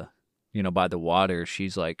on the, you know, by the water.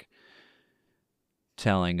 She's like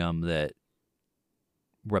telling them that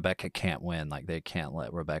Rebecca can't win, like they can't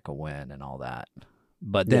let Rebecca win and all that.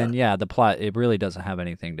 But then, the plot, it really doesn't have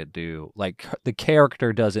anything to do, like the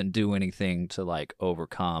character doesn't do anything to like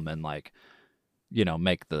overcome and like, you know,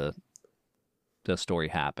 make the story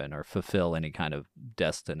happen or fulfill any kind of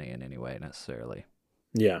destiny in any way necessarily.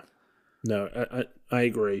 Yeah. No, I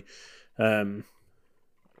agree.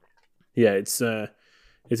 It's a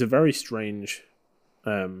very strange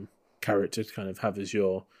character to kind of have as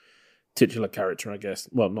your titular character, I guess.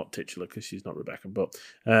 Well, not titular because she's not Rebecca, but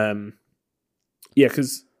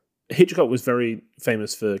because Hitchcock was very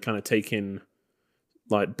famous for kind of taking,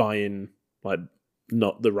 like, buying, like,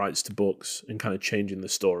 not the rights to books and kind of changing the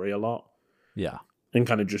story a lot. Yeah. And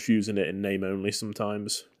kind of just using it in name only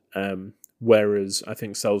sometimes. Whereas I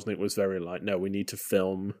think Selznick was very like, no, we need to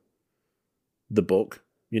film the book.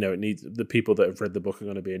 You know, it needs, the people that have read the book are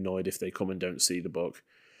going to be annoyed if they come and don't see the book.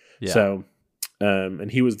 Yeah. So, and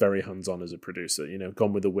he was very hands-on as a producer. You know,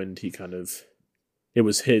 Gone with the Wind, it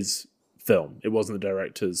was his film. It wasn't the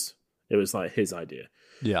director's. It was like his idea.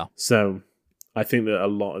 Yeah. So I think that a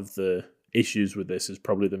lot of the issues with this is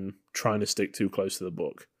probably them trying to stick too close to the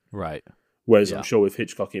book. Right. Whereas I'm sure with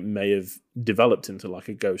Hitchcock, it may have developed into like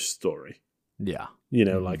a ghost story. Yeah. You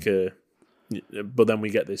know, but then we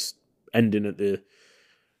get this ending at the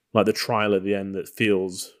trial at the end that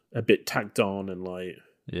feels a bit tacked on and like,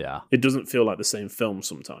 it doesn't feel like the same film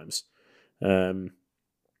sometimes. And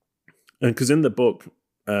because in the book,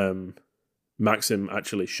 Maxim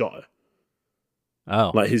actually shot her.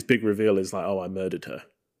 Oh. Like his big reveal is like, oh, I murdered her.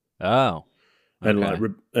 Oh.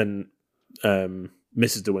 Okay. And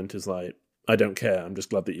Mrs. De Winter's like, I don't care. I'm just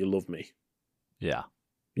glad that you love me. Yeah.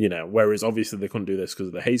 You know, whereas obviously they couldn't do this because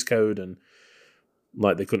of the Hays Code and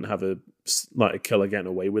like they couldn't have a killer getting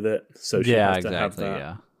away with it. So she has to have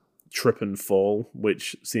that trip and fall,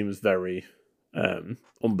 which seems very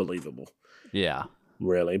unbelievable. Yeah.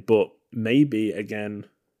 Really. But maybe, again,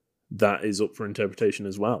 that is up for interpretation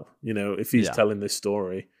as well. You know, if he's telling this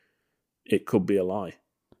story, it could be a lie.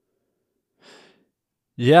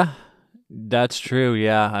 Yeah, that's true.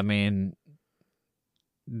 Yeah, I mean,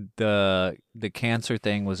 the cancer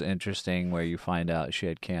thing was interesting where you find out she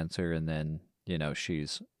had cancer and then, you know,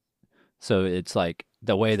 so it's like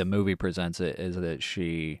the way the movie presents it is that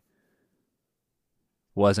she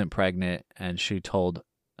wasn't pregnant and she told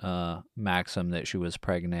Maxim that she was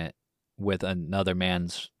pregnant with another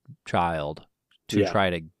man's child to try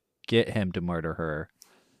to get him to murder her,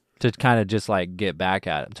 to kind of just like get back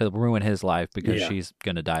at him, to ruin his life because she's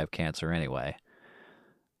going to die of cancer anyway.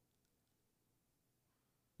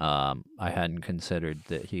 I hadn't considered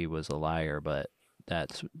that he was a liar, but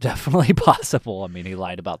that's definitely possible. I mean, he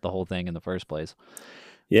lied about the whole thing in the first place.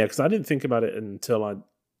 Yeah, because I didn't think about it until I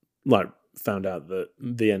like found out that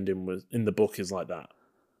the ending was in the book is like that.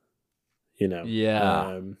 You know,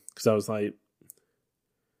 because I was like,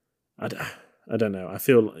 I don't know. I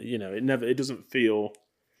feel, you know, it doesn't feel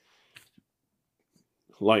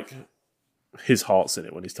like his heart's in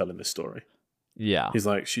it when he's telling this story. Yeah. He's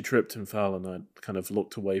like, she tripped and fell, and I kind of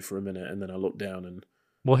looked away for a minute, and then I looked down and...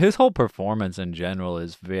 Well, his whole performance in general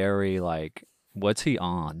is very, like, what's he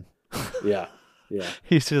on? Yeah.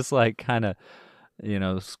 He's just, like, kind of, you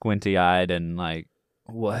know, squinty-eyed and, like,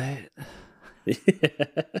 what?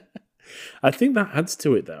 I think that adds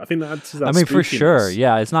to it, though. I think that adds to that. I mean, for spookiness. sure.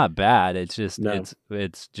 Yeah, it's not bad. It's just, No.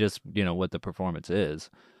 it's just, you know, what the performance is.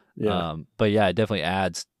 Yeah. But yeah, it definitely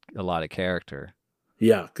adds a lot of character.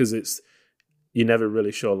 Yeah, because you're never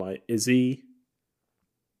really sure, like, is he,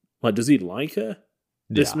 like, does he like her?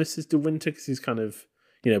 This Mrs. De Winter? Because he's kind of,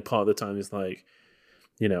 you know, part of the time he's like,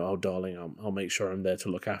 you know, oh, darling, I'll make sure I'm there to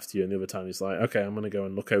look after you. And the other time he's like, okay, I'm going to go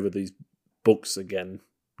and look over these books again,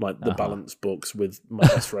 like the balance books with my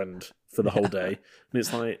best friend for the whole day. And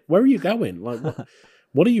it's like, where are you going? Like,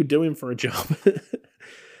 what are you doing for a job?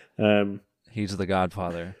 He's the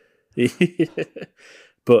Godfather. But he's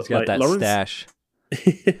got like, that Laurence, stash.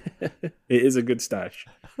 It is a good stash.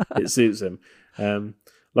 It suits him.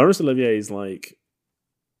 Laurence Olivier is like,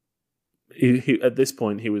 he at this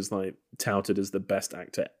point he was like touted as the best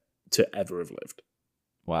actor to ever have lived.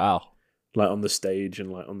 Wow. Like on the stage and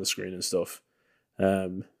like on the screen and stuff.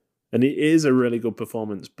 And it is a really good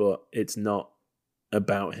performance, but it's not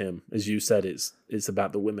about him. As you said, it's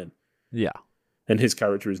about the women. Yeah. And his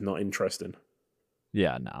character is not interesting.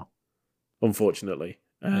 Yeah, no. Unfortunately.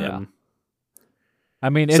 Yeah. I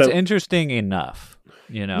mean, it's interesting enough,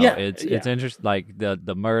 you know. Yeah, it's interesting, like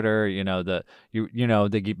the murder, you know,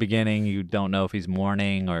 the beginning. You don't know if he's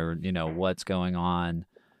mourning or you know what's going on.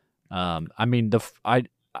 I mean, I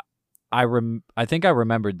think I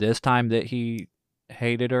remembered this time that he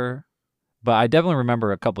hated her, but I definitely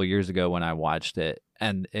remember a couple years ago when I watched it,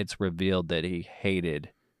 and it's revealed that he hated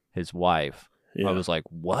his wife. Yeah. I was like,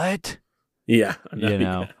 what? Yeah, I know, you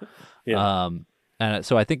know. Yeah. And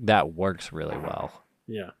so I think that works really well.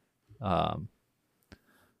 Yeah.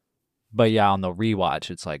 But yeah, on the rewatch,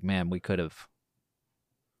 it's like, man, we could have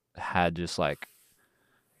had just like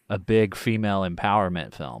a big female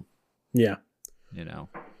empowerment film. Yeah. You know?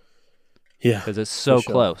 Yeah. Because it's so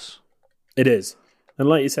close. It is. And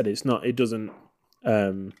like you said, it doesn't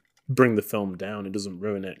bring the film down. It doesn't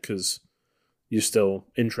ruin it because you're still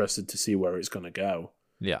interested to see where it's going to go.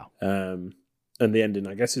 Yeah. And the ending,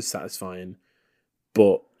 I guess, is satisfying.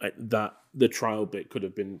 But the trial bit could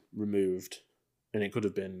have been removed and it could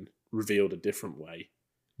have been revealed a different way.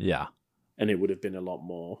 Yeah. And it would have been a lot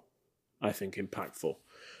more, I think, impactful.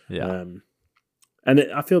 Yeah. And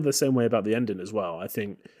I feel the same way about the ending as well. I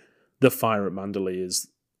think the fire at Manderley is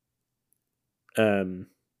an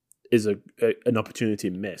opportunity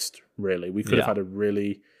missed, really. We could have had a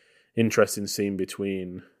really interesting scene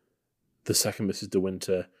between the second Mrs. De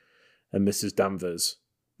Winter and Mrs. Danvers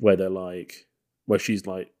where she's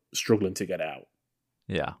like struggling to get out.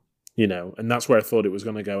 Yeah. You know, and that's where I thought it was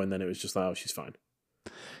going to go, and then it was just like, oh, she's fine.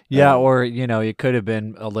 Yeah, or, you know, it could have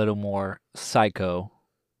been a little more psycho.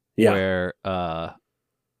 Yeah. Where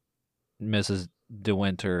Mrs. De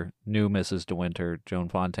Winter, new Mrs. De Winter, Joan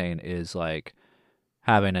Fontaine, is like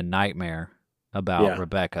having a nightmare about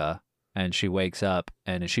Rebecca, and she wakes up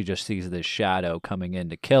and she just sees this shadow coming in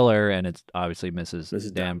to kill her, and it's obviously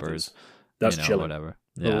Mrs. Danvers. That's chilling. Whatever.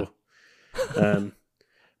 Yeah.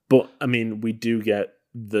 But I mean, we do get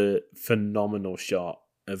the phenomenal shot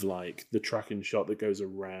of like the tracking shot that goes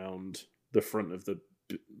around the front of the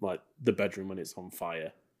bedroom when it's on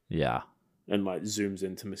fire. Yeah. And like zooms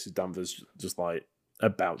into Mrs. Danvers just like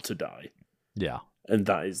about to die. Yeah. And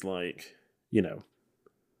that is like, you know,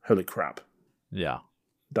 holy crap. Yeah.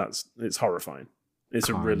 It's horrifying. It's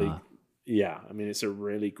Karma. a really, it's a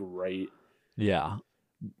really great,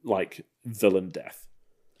 like villain death.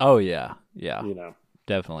 Oh yeah. Yeah. You know,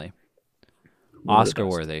 definitely. Oscar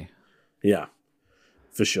worthy. Yeah,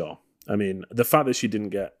 for sure. I mean, the fact that she didn't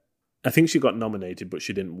get, I think she got nominated, but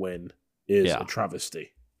she didn't win is a travesty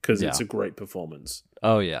because it's a great performance.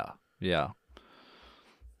 Oh yeah. Yeah.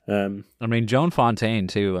 I mean, Joan Fontaine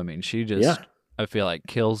too. I mean, she just, I feel like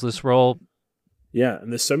kills this role. Yeah.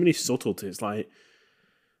 And there's so many subtleties. Like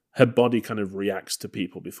her body kind of reacts to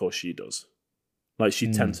people before she does. Like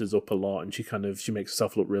she tenses up a lot and she makes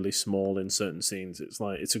herself look really small in certain scenes. It's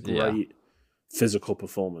like, it's a great physical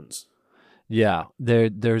performance. Yeah.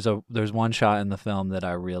 There's one shot in the film that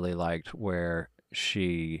I really liked where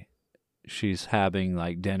she's having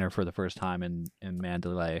like dinner for the first time in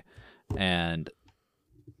Mandalay, and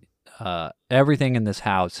everything in this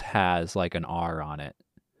house has like an R on it.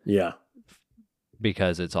 Yeah.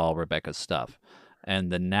 Because it's all Rebecca's stuff.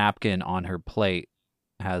 And the napkin on her plate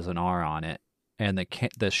has an R on it. And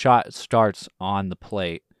the shot starts on the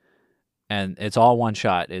plate. And it's all one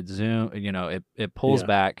shot. It it pulls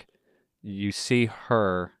back. You see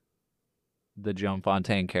her, the Joan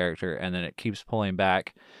Fontaine character, and then it keeps pulling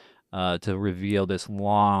back to reveal this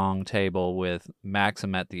long table with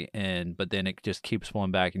Maxim at the end, but then it just keeps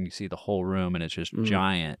pulling back and you see the whole room and it's just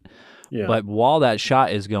giant. Yeah. But while that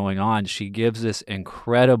shot is going on, she gives this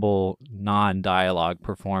incredible non-dialogue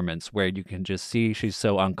performance where you can just see she's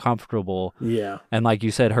so uncomfortable. Yeah. And like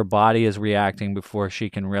you said, her body is reacting before she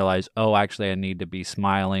can realize, oh, actually I need to be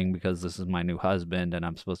smiling because this is my new husband and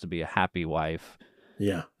I'm supposed to be a happy wife.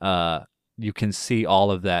 Yeah. You can see all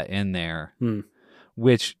of that in there,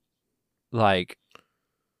 which like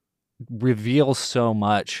reveals so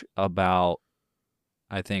much about,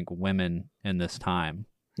 I think, women in this time.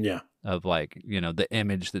 Yeah. Of like, the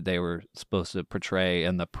image that they were supposed to portray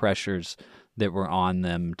and the pressures that were on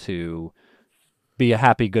them to be a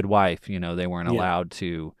happy, good wife. They weren't allowed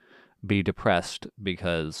to be depressed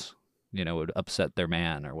because, it would upset their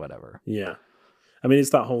man or whatever. Yeah. I mean, it's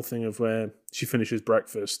that whole thing of where she finishes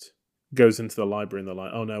breakfast, goes into the library, and they're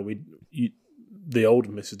like, oh no, the old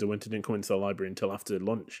Mrs. De Winter didn't come into the library until after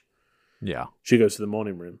lunch. Yeah. She goes to the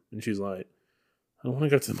morning room and she's like, I don't want to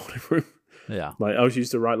go to the morning room. Yeah. Like, she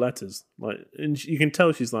used to write letters. Like, and you can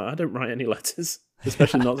tell she's like, I don't write any letters,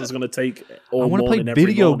 especially not that's going to take all morning. I want to play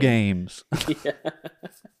video games. Yeah.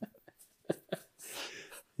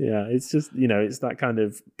 Yeah, it's just, it's that kind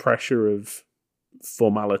of pressure of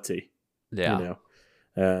formality. Yeah.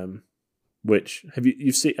 Which have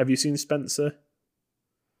you seen Spencer?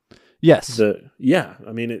 Yes. I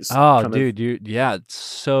mean, it's it's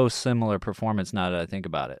so similar performance now that I think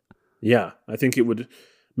about it. Yeah, I think it would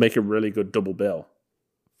make a really good double bill.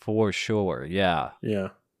 For sure, yeah. Yeah.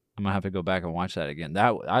 I'm gonna have to go back and watch that again.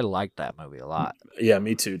 I liked that movie a lot. Yeah,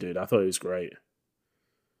 me too, dude. I thought it was great.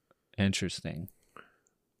 Interesting.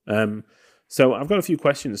 So I've got a few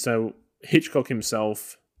questions. So Hitchcock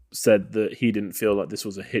himself said that he didn't feel like this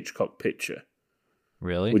was a Hitchcock picture.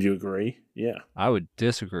 Really? Would you agree? Yeah. I would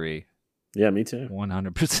disagree. Yeah, me too.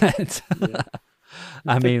 100%. Yeah.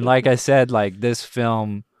 I mean, like I said, like this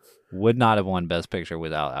film would not have won Best Picture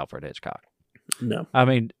without Alfred Hitchcock. No. I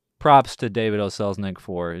mean, props to David O. Selznick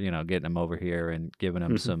for, getting him over here and giving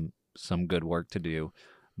him some good work to do.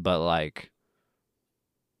 But like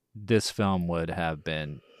this film would have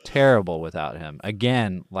been terrible without him.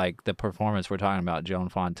 Again, like the performance we're talking about, Joan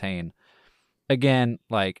Fontaine. Again,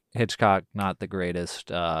 like Hitchcock, not the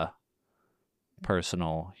greatest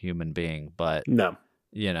personal human being, but no,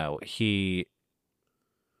 he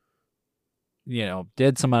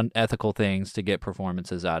did some unethical things to get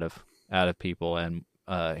performances out of people, and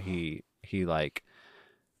he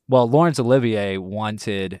Laurence Olivier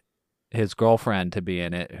wanted his girlfriend to be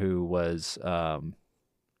in it, who was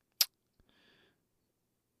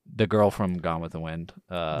the girl from Gone with the Wind.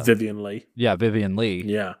 Vivien Leigh. Yeah, Vivien Leigh.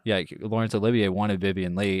 Yeah. Yeah, Laurence Olivier wanted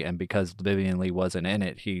Vivien Leigh, and because Vivien Leigh wasn't in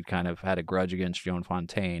it, he kind of had a grudge against Joan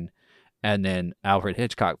Fontaine. And then Alfred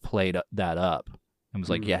Hitchcock played that up and was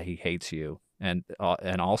like, yeah, he hates you. And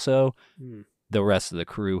also, the rest of the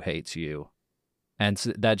crew hates you. And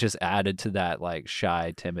so that just added to that, like,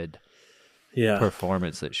 shy, timid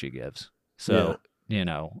performance that she gives. So,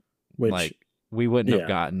 Which, we wouldn't have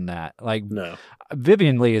gotten that. Like, no.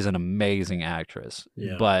 Vivien Leigh is an amazing actress,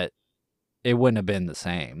 but it wouldn't have been the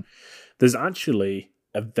same. There's actually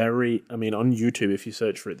on YouTube, if you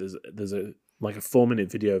search for it, there's a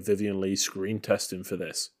 4-minute video of Vivien Leigh screen testing for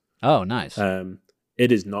this. Oh, nice.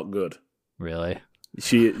 It is not good. Really?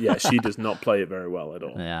 She does not play it very well at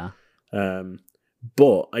all. Yeah.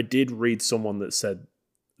 But I did read someone that said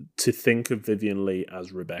to think of Vivien Leigh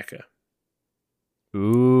as Rebecca.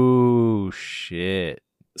 Ooh, shit.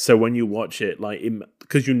 So when you watch it, like,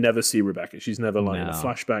 because you never see Rebecca, she's never in a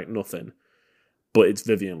flashback, nothing. But it's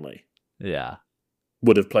Vivien Leigh. Yeah.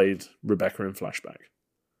 Would have played Rebecca in flashback.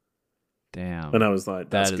 Damn. And I was like,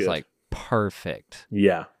 that's that is good. Like perfect.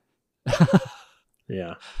 Yeah.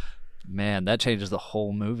 Yeah. Man, that changes the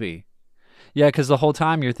whole movie. Yeah, because the whole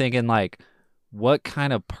time you're thinking, like, what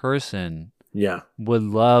kind of person would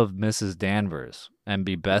love Mrs. Danvers and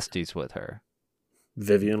be besties with her?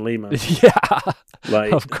 Vivien Leigh, man. Yeah.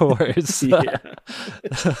 Like, of course. Yeah.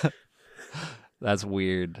 That's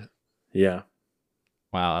weird. Yeah.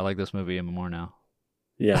 Wow, I like this movie even more now.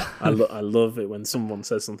 Yeah, I love it when someone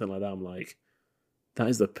says something like that. I'm like, that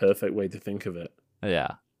is the perfect way to think of it.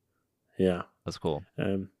 Yeah. Yeah. That's cool.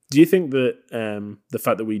 Do you think that the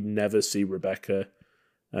fact that we never see Rebecca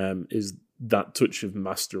is that touch of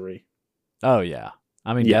mastery. Oh yeah,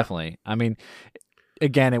 I mean definitely. I mean,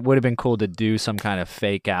 again, it would have been cool to do some kind of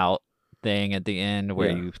fake out thing at the end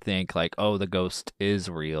where you think like, oh, the ghost is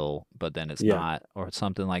real, but then it's not, or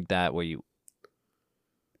something like that, where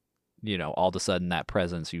you know, all of a sudden that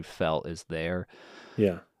presence you felt is there.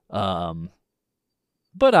 Yeah.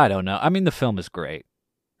 But I don't know. I mean, the film is great.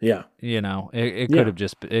 Yeah. You know, it could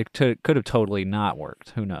have could have totally not worked.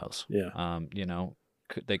 Who knows? Yeah. You know,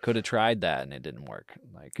 they could have tried that and it didn't work.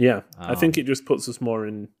 Like, I think it just puts us more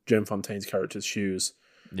in Joan Fontaine's character's shoes.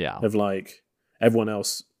 Yeah. Of like, everyone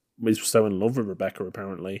else was so in love with Rebecca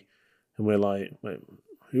apparently, and we're like, wait,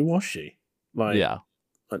 who was she? Like,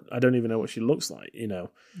 I don't even know what she looks like, you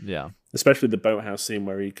know? Yeah. Especially the boathouse scene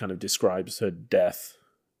where he kind of describes her death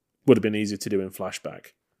would have been easier to do in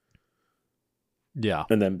flashback. Yeah.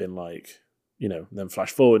 And then been like, you know, then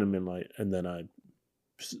flash forward and been like, and then I,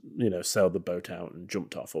 you know, sailed the boat out and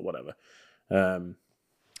jumped off or whatever.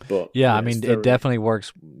 But yeah, I mean, it definitely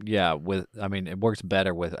works. Yeah. It works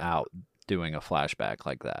better without doing a flashback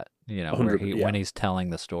like that, you know, where when he's telling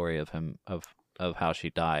the story of him, of how she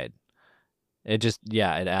died. It just, it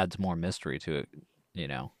adds more mystery to it, you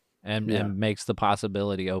know, and makes the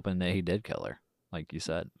possibility open that he did kill her, like you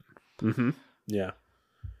said. Mm-hmm. Yeah.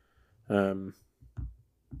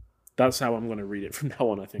 That's how I'm going to read it from now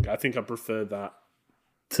on, I think. I think I prefer that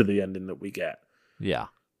to the ending that we get. Yeah.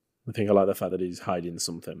 I think I like the fact that he's hiding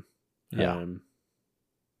something. Yeah. I'm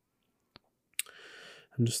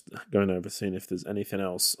just going over, seeing if there's anything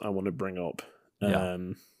else I want to bring up.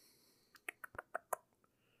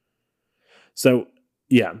 So,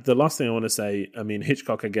 the last thing I want to say, I mean,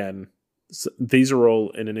 Hitchcock, again, these are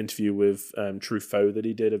all in an interview with Truffaut that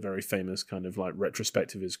he did, a very famous kind of like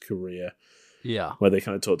retrospective of his career. Yeah. Where they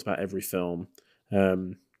kind of talked about every film.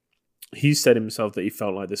 He said himself that he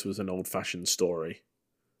felt like this was an old-fashioned story,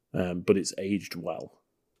 but it's aged well.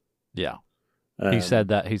 Yeah. He said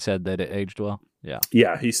that it aged well? Yeah.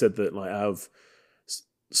 Yeah, he said that like out of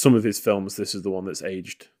some of his films, this is the one that's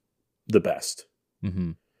aged the best.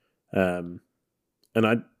 Mm-hmm. And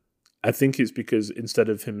I think it's because instead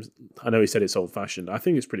of him, I know he said it's old-fashioned, I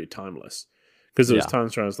think it's pretty timeless. Because there was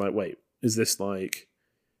times where I was like, wait, is this like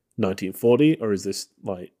 1940 or is this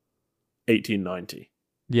like 1890?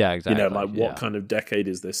 Yeah, exactly. You know, like what kind of decade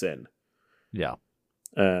is this in? Yeah.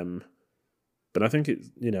 But I think it's,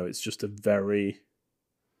 you know, it's just a very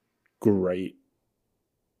great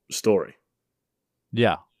story.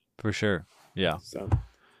 Yeah, for sure. Yeah. So.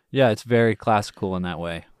 Yeah, it's very classical in that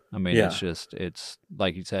way. I mean, it's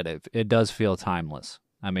like you said, it does feel timeless.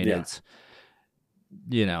 I mean, it's,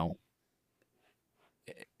 you know,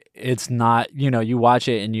 it's not, you know, you watch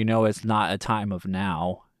it and you know it's not a time of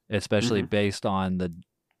now, especially based on the,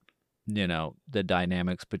 you know, the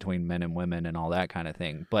dynamics between men and women and all that kind of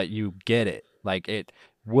thing. But you get it. Like, it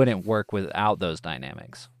wouldn't work without those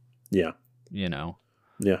dynamics. Yeah. You know?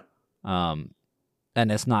 Yeah. And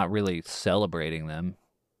it's not really celebrating them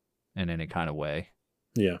in any kind of way.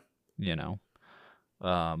 Yeah. You know?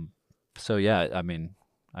 So, yeah, I mean,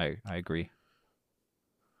 I agree.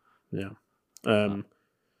 Yeah.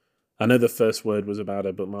 I know the first word was about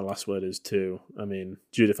her, but my last word is too. I mean,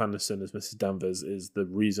 Judith Anderson as Mrs. Danvers is the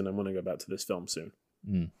reason I'm going to go back to this film soon.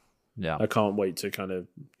 Yeah. I can't wait to kind of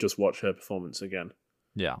just watch her performance again.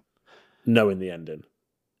 Yeah. Knowing the ending.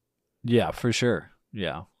 Yeah, for sure.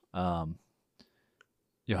 Yeah.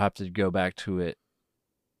 You'll have to go back to it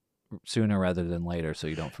sooner rather than later so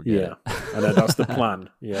you don't forget it. I know that's the plan.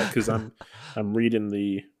 Yeah, because I'm reading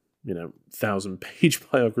the 1,000-page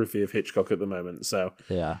biography of Hitchcock at the moment. So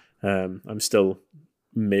I'm still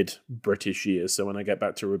mid-British years. So when I get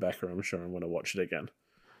back to Rebecca, I'm sure I'm going to watch it again.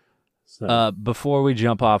 So. Before we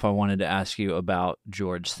jump off, I wanted to ask you about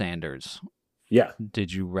George Sanders. Yeah.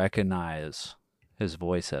 Did you recognize his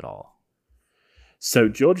voice at all? So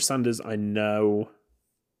George Sanders, I know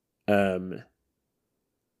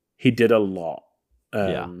he did a lot.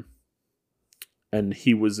 And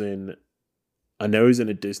he was in, I know he's in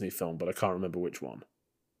a Disney film, but I can't remember which one.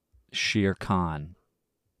 Shere Khan.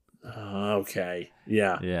 Okay.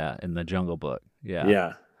 Yeah. Yeah, in the Jungle Book. Yeah.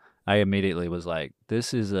 Yeah. I immediately was like,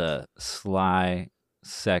 this is a sly,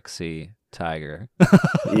 sexy tiger.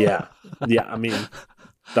 Yeah. I mean,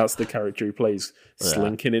 that's the character he plays,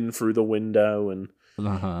 slinking in through the window, and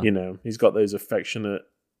you know, he's got those affectionate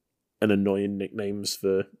and annoying nicknames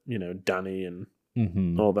for, you know, Danny and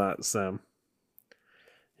all that. So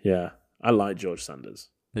yeah, I like George Sanders.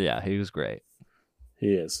 Yeah, he was great.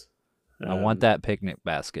 He is. I want that picnic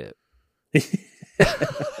basket.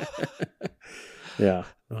 Yeah.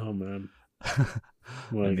 Oh man. I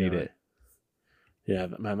need it. Yeah,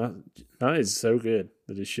 man, that is so good.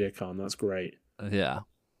 That is Shere Khan. That's great. Yeah.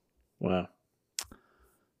 Wow.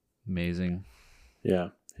 Amazing. Yeah.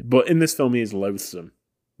 But in this film, he is loathsome.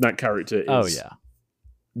 That character is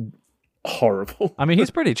horrible. I mean,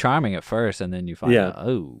 he's pretty charming at first, and then you find out,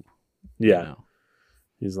 oh. Yeah. You know.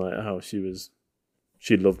 He's like, oh,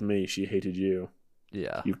 she loved me. She hated you.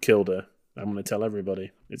 Yeah. You killed her. I'm going to tell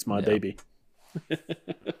everybody. It's my baby. I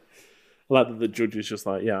like that the judge is just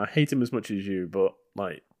like, yeah, I hate him as much as you, but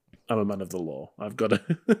like, I'm a man of the law. I've got to,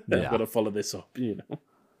 I've got to follow this up, you know?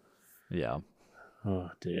 Yeah.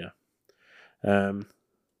 Oh dear. Yeah,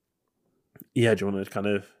 do you want to kind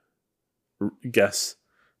of guess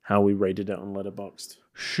how we rated it on Letterboxd?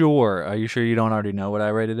 Sure. Are you sure you don't already know what I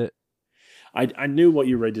rated it? I knew what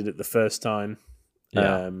you rated it the first time.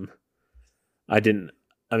 Yeah. I didn't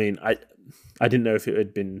know if it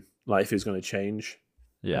had been like if it was going to change.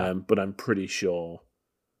 Yeah. But I'm pretty sure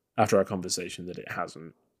after our conversation that it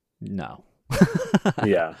hasn't. No.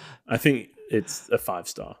 Yeah. I think it's a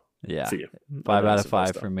 5-star. Yeah. For you. 5 out of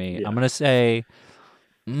 5 for me. Yeah. I'm going to say,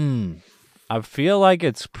 I feel like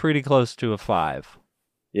it's pretty close to a 5.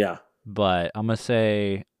 Yeah. But I'm going to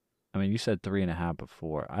say, I mean, you said 3.5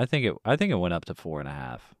 before. I think it went up to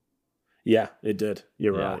 4.5. Yeah, it did.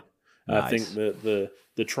 You're Yeah. right. Nice. I think the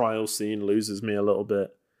trial scene loses me a little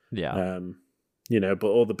bit. Yeah. You know, but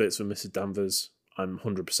all the bits with Mrs. Danvers, I'm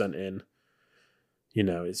 100% in. You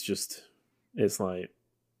know, it's like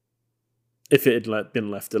if it had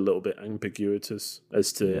been left a little bit ambiguous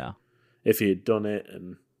as to if he had done it,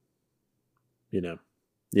 and you know,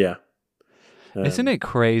 yeah. Isn't it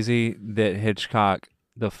crazy that Hitchcock,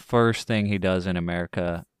 the first thing he does in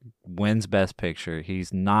America, wins Best Picture?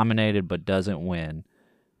 He's nominated but doesn't win.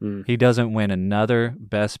 He doesn't win another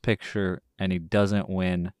Best Picture, and he doesn't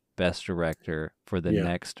win Best Director for the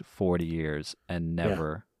next 40 years, and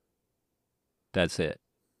never. That's it.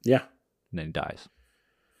 Yeah. And then he dies.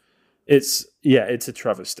 It's a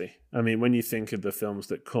travesty. I mean, when you think of the films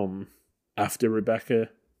that come after Rebecca.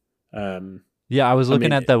 Yeah, I was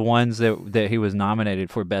looking at the ones that he was nominated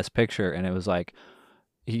for Best Picture, and it was like,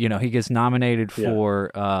 you know, he gets nominated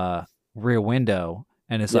for Rear Window,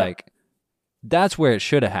 and it's like, that's where it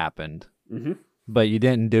should have happened, but you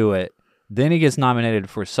didn't do it. Then he gets nominated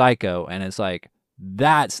for Psycho, and it's like,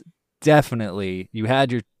 that's definitely, you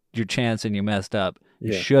had your chance and you messed up.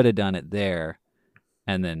 You should have done it there,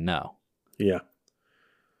 and then no. Yeah.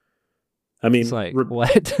 I mean, it's like,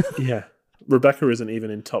 what? Yeah. Rebecca isn't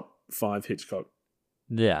even in top 5 Hitchcock.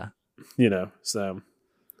 Yeah. You know, so.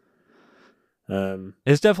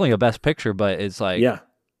 It's definitely a Best Picture, but it's like,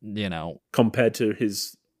 you know. Compared to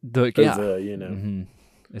his other, you know. Mm-hmm.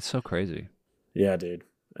 It's so crazy. Yeah, dude.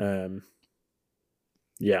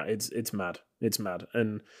 Yeah, it's mad. It's mad.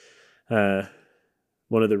 And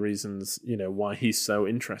one of the reasons, you know, why he's so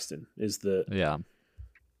interesting is that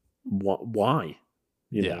why?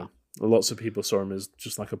 You know, lots of people saw him as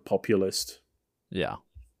just like a populist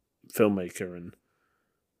filmmaker, and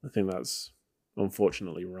I think that's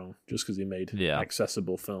unfortunately wrong, just because he made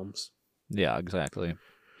accessible films. Yeah, exactly.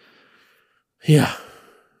 Yeah.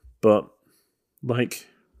 But like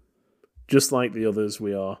just like the others,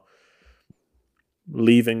 we are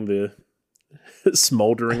leaving the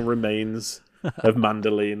smoldering remains of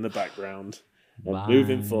Manderley in the background and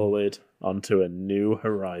moving forward onto a new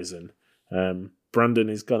horizon. Brandon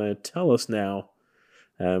is going to tell us now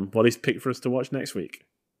what he's picked for us to watch next week.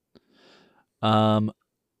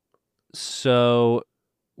 So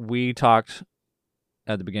we talked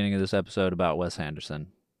at the beginning of this episode about Wes Anderson.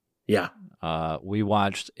 Yeah. We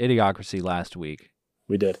watched Idiocracy last week.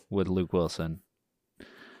 We did. With Luke Wilson.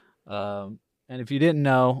 And if you didn't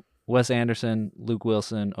know, Wes Anderson, Luke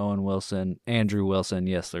Wilson, Owen Wilson, Andrew Wilson,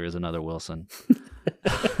 yes, there is another Wilson.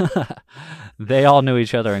 They all knew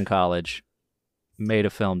each other in college, made a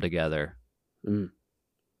film together,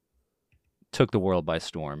 took the world by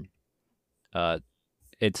storm.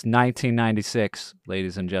 It's 1996,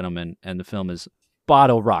 ladies and gentlemen, and the film is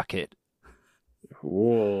Bottle Rocket.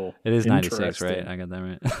 Whoa. It is 96, right? I got that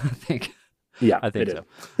right. I think. Yeah, I think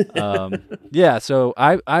so. Yeah, so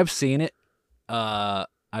I've seen it.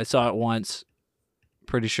 I saw it once.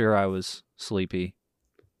 Pretty sure I was sleepy.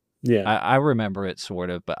 Yeah. I remember it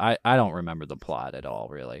sort of, but I don't remember the plot at all,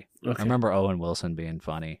 really. Okay. I remember Owen Wilson being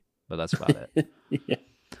funny, but that's about it. Yeah.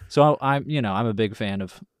 So I'm a big fan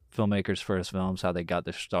of filmmakers' first films, how they got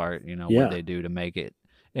their start, what they do to make it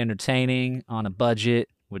entertaining on a budget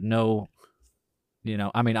with no,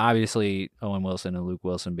 I mean, obviously Owen Wilson and Luke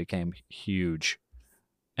Wilson became huge,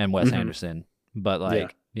 and Wes Anderson,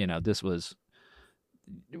 but this was,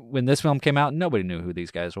 when this film came out, nobody knew who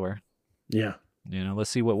these guys were. Yeah. Let's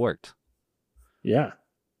see what worked. Yeah,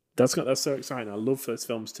 that's so exciting. I love those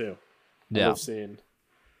films too. I love seeing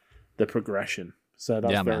the progression. So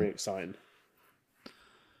that's very exciting.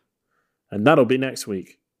 And that'll be next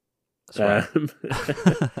week. That's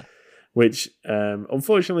right. Which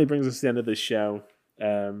unfortunately brings us to the end of the show.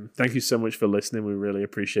 Thank you so much for listening. We really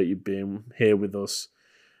appreciate you being here with us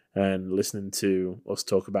and listening to us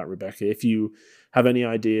talk about Rebecca. If you have any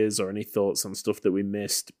ideas or any thoughts on stuff that we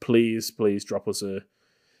missed, please drop us a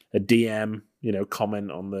DM,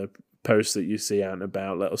 comment on the post that you see out and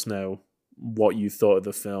about. Let us know what you thought of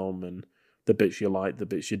the film and the bits you liked, the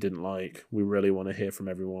bits you didn't like. We really want to hear from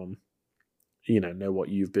everyone. Know what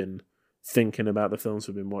you've been thinking about the films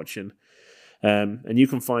we've been watching. And you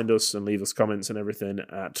can find us and leave us comments and everything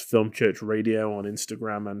at Film Church Radio on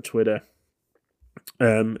Instagram and Twitter.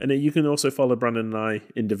 And you can also follow Brandon and I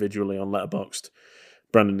individually on Letterboxd.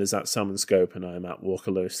 Brandon is at Salmon Scope and I'm at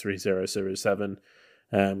Walker Lewis 3007.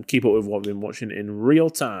 Keep up with what we've been watching in real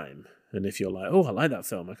time. And if you're like, oh, I like that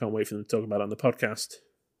film, I can't wait for them to talk about it on the podcast,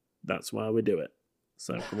 that's why we do it.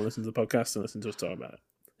 So come and listen to the podcast and listen to us talk about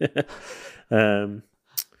it.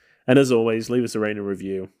 And as always, leave us a rating and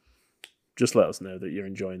review. Just let us know that you're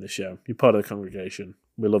enjoying the show. You're part of the congregation.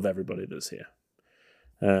 We love everybody that's here.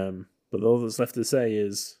 But all that's left to say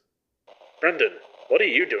is, Brandon, what are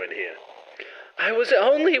you doing here? I was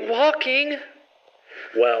only walking.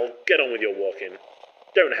 Well, get on with your walking.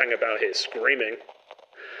 Don't hang about here screaming.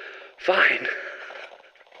 Fine.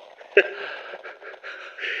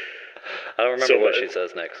 I don't remember what she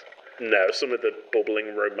says next. No, some of the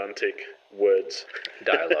bubbling romantic words.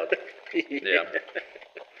 Dialogue. Yeah.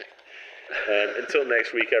 Until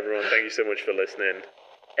next week, everyone, thank you so much for listening.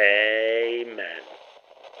 Amen.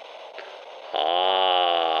 Amen.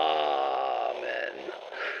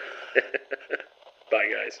 Bye,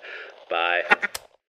 guys. Bye.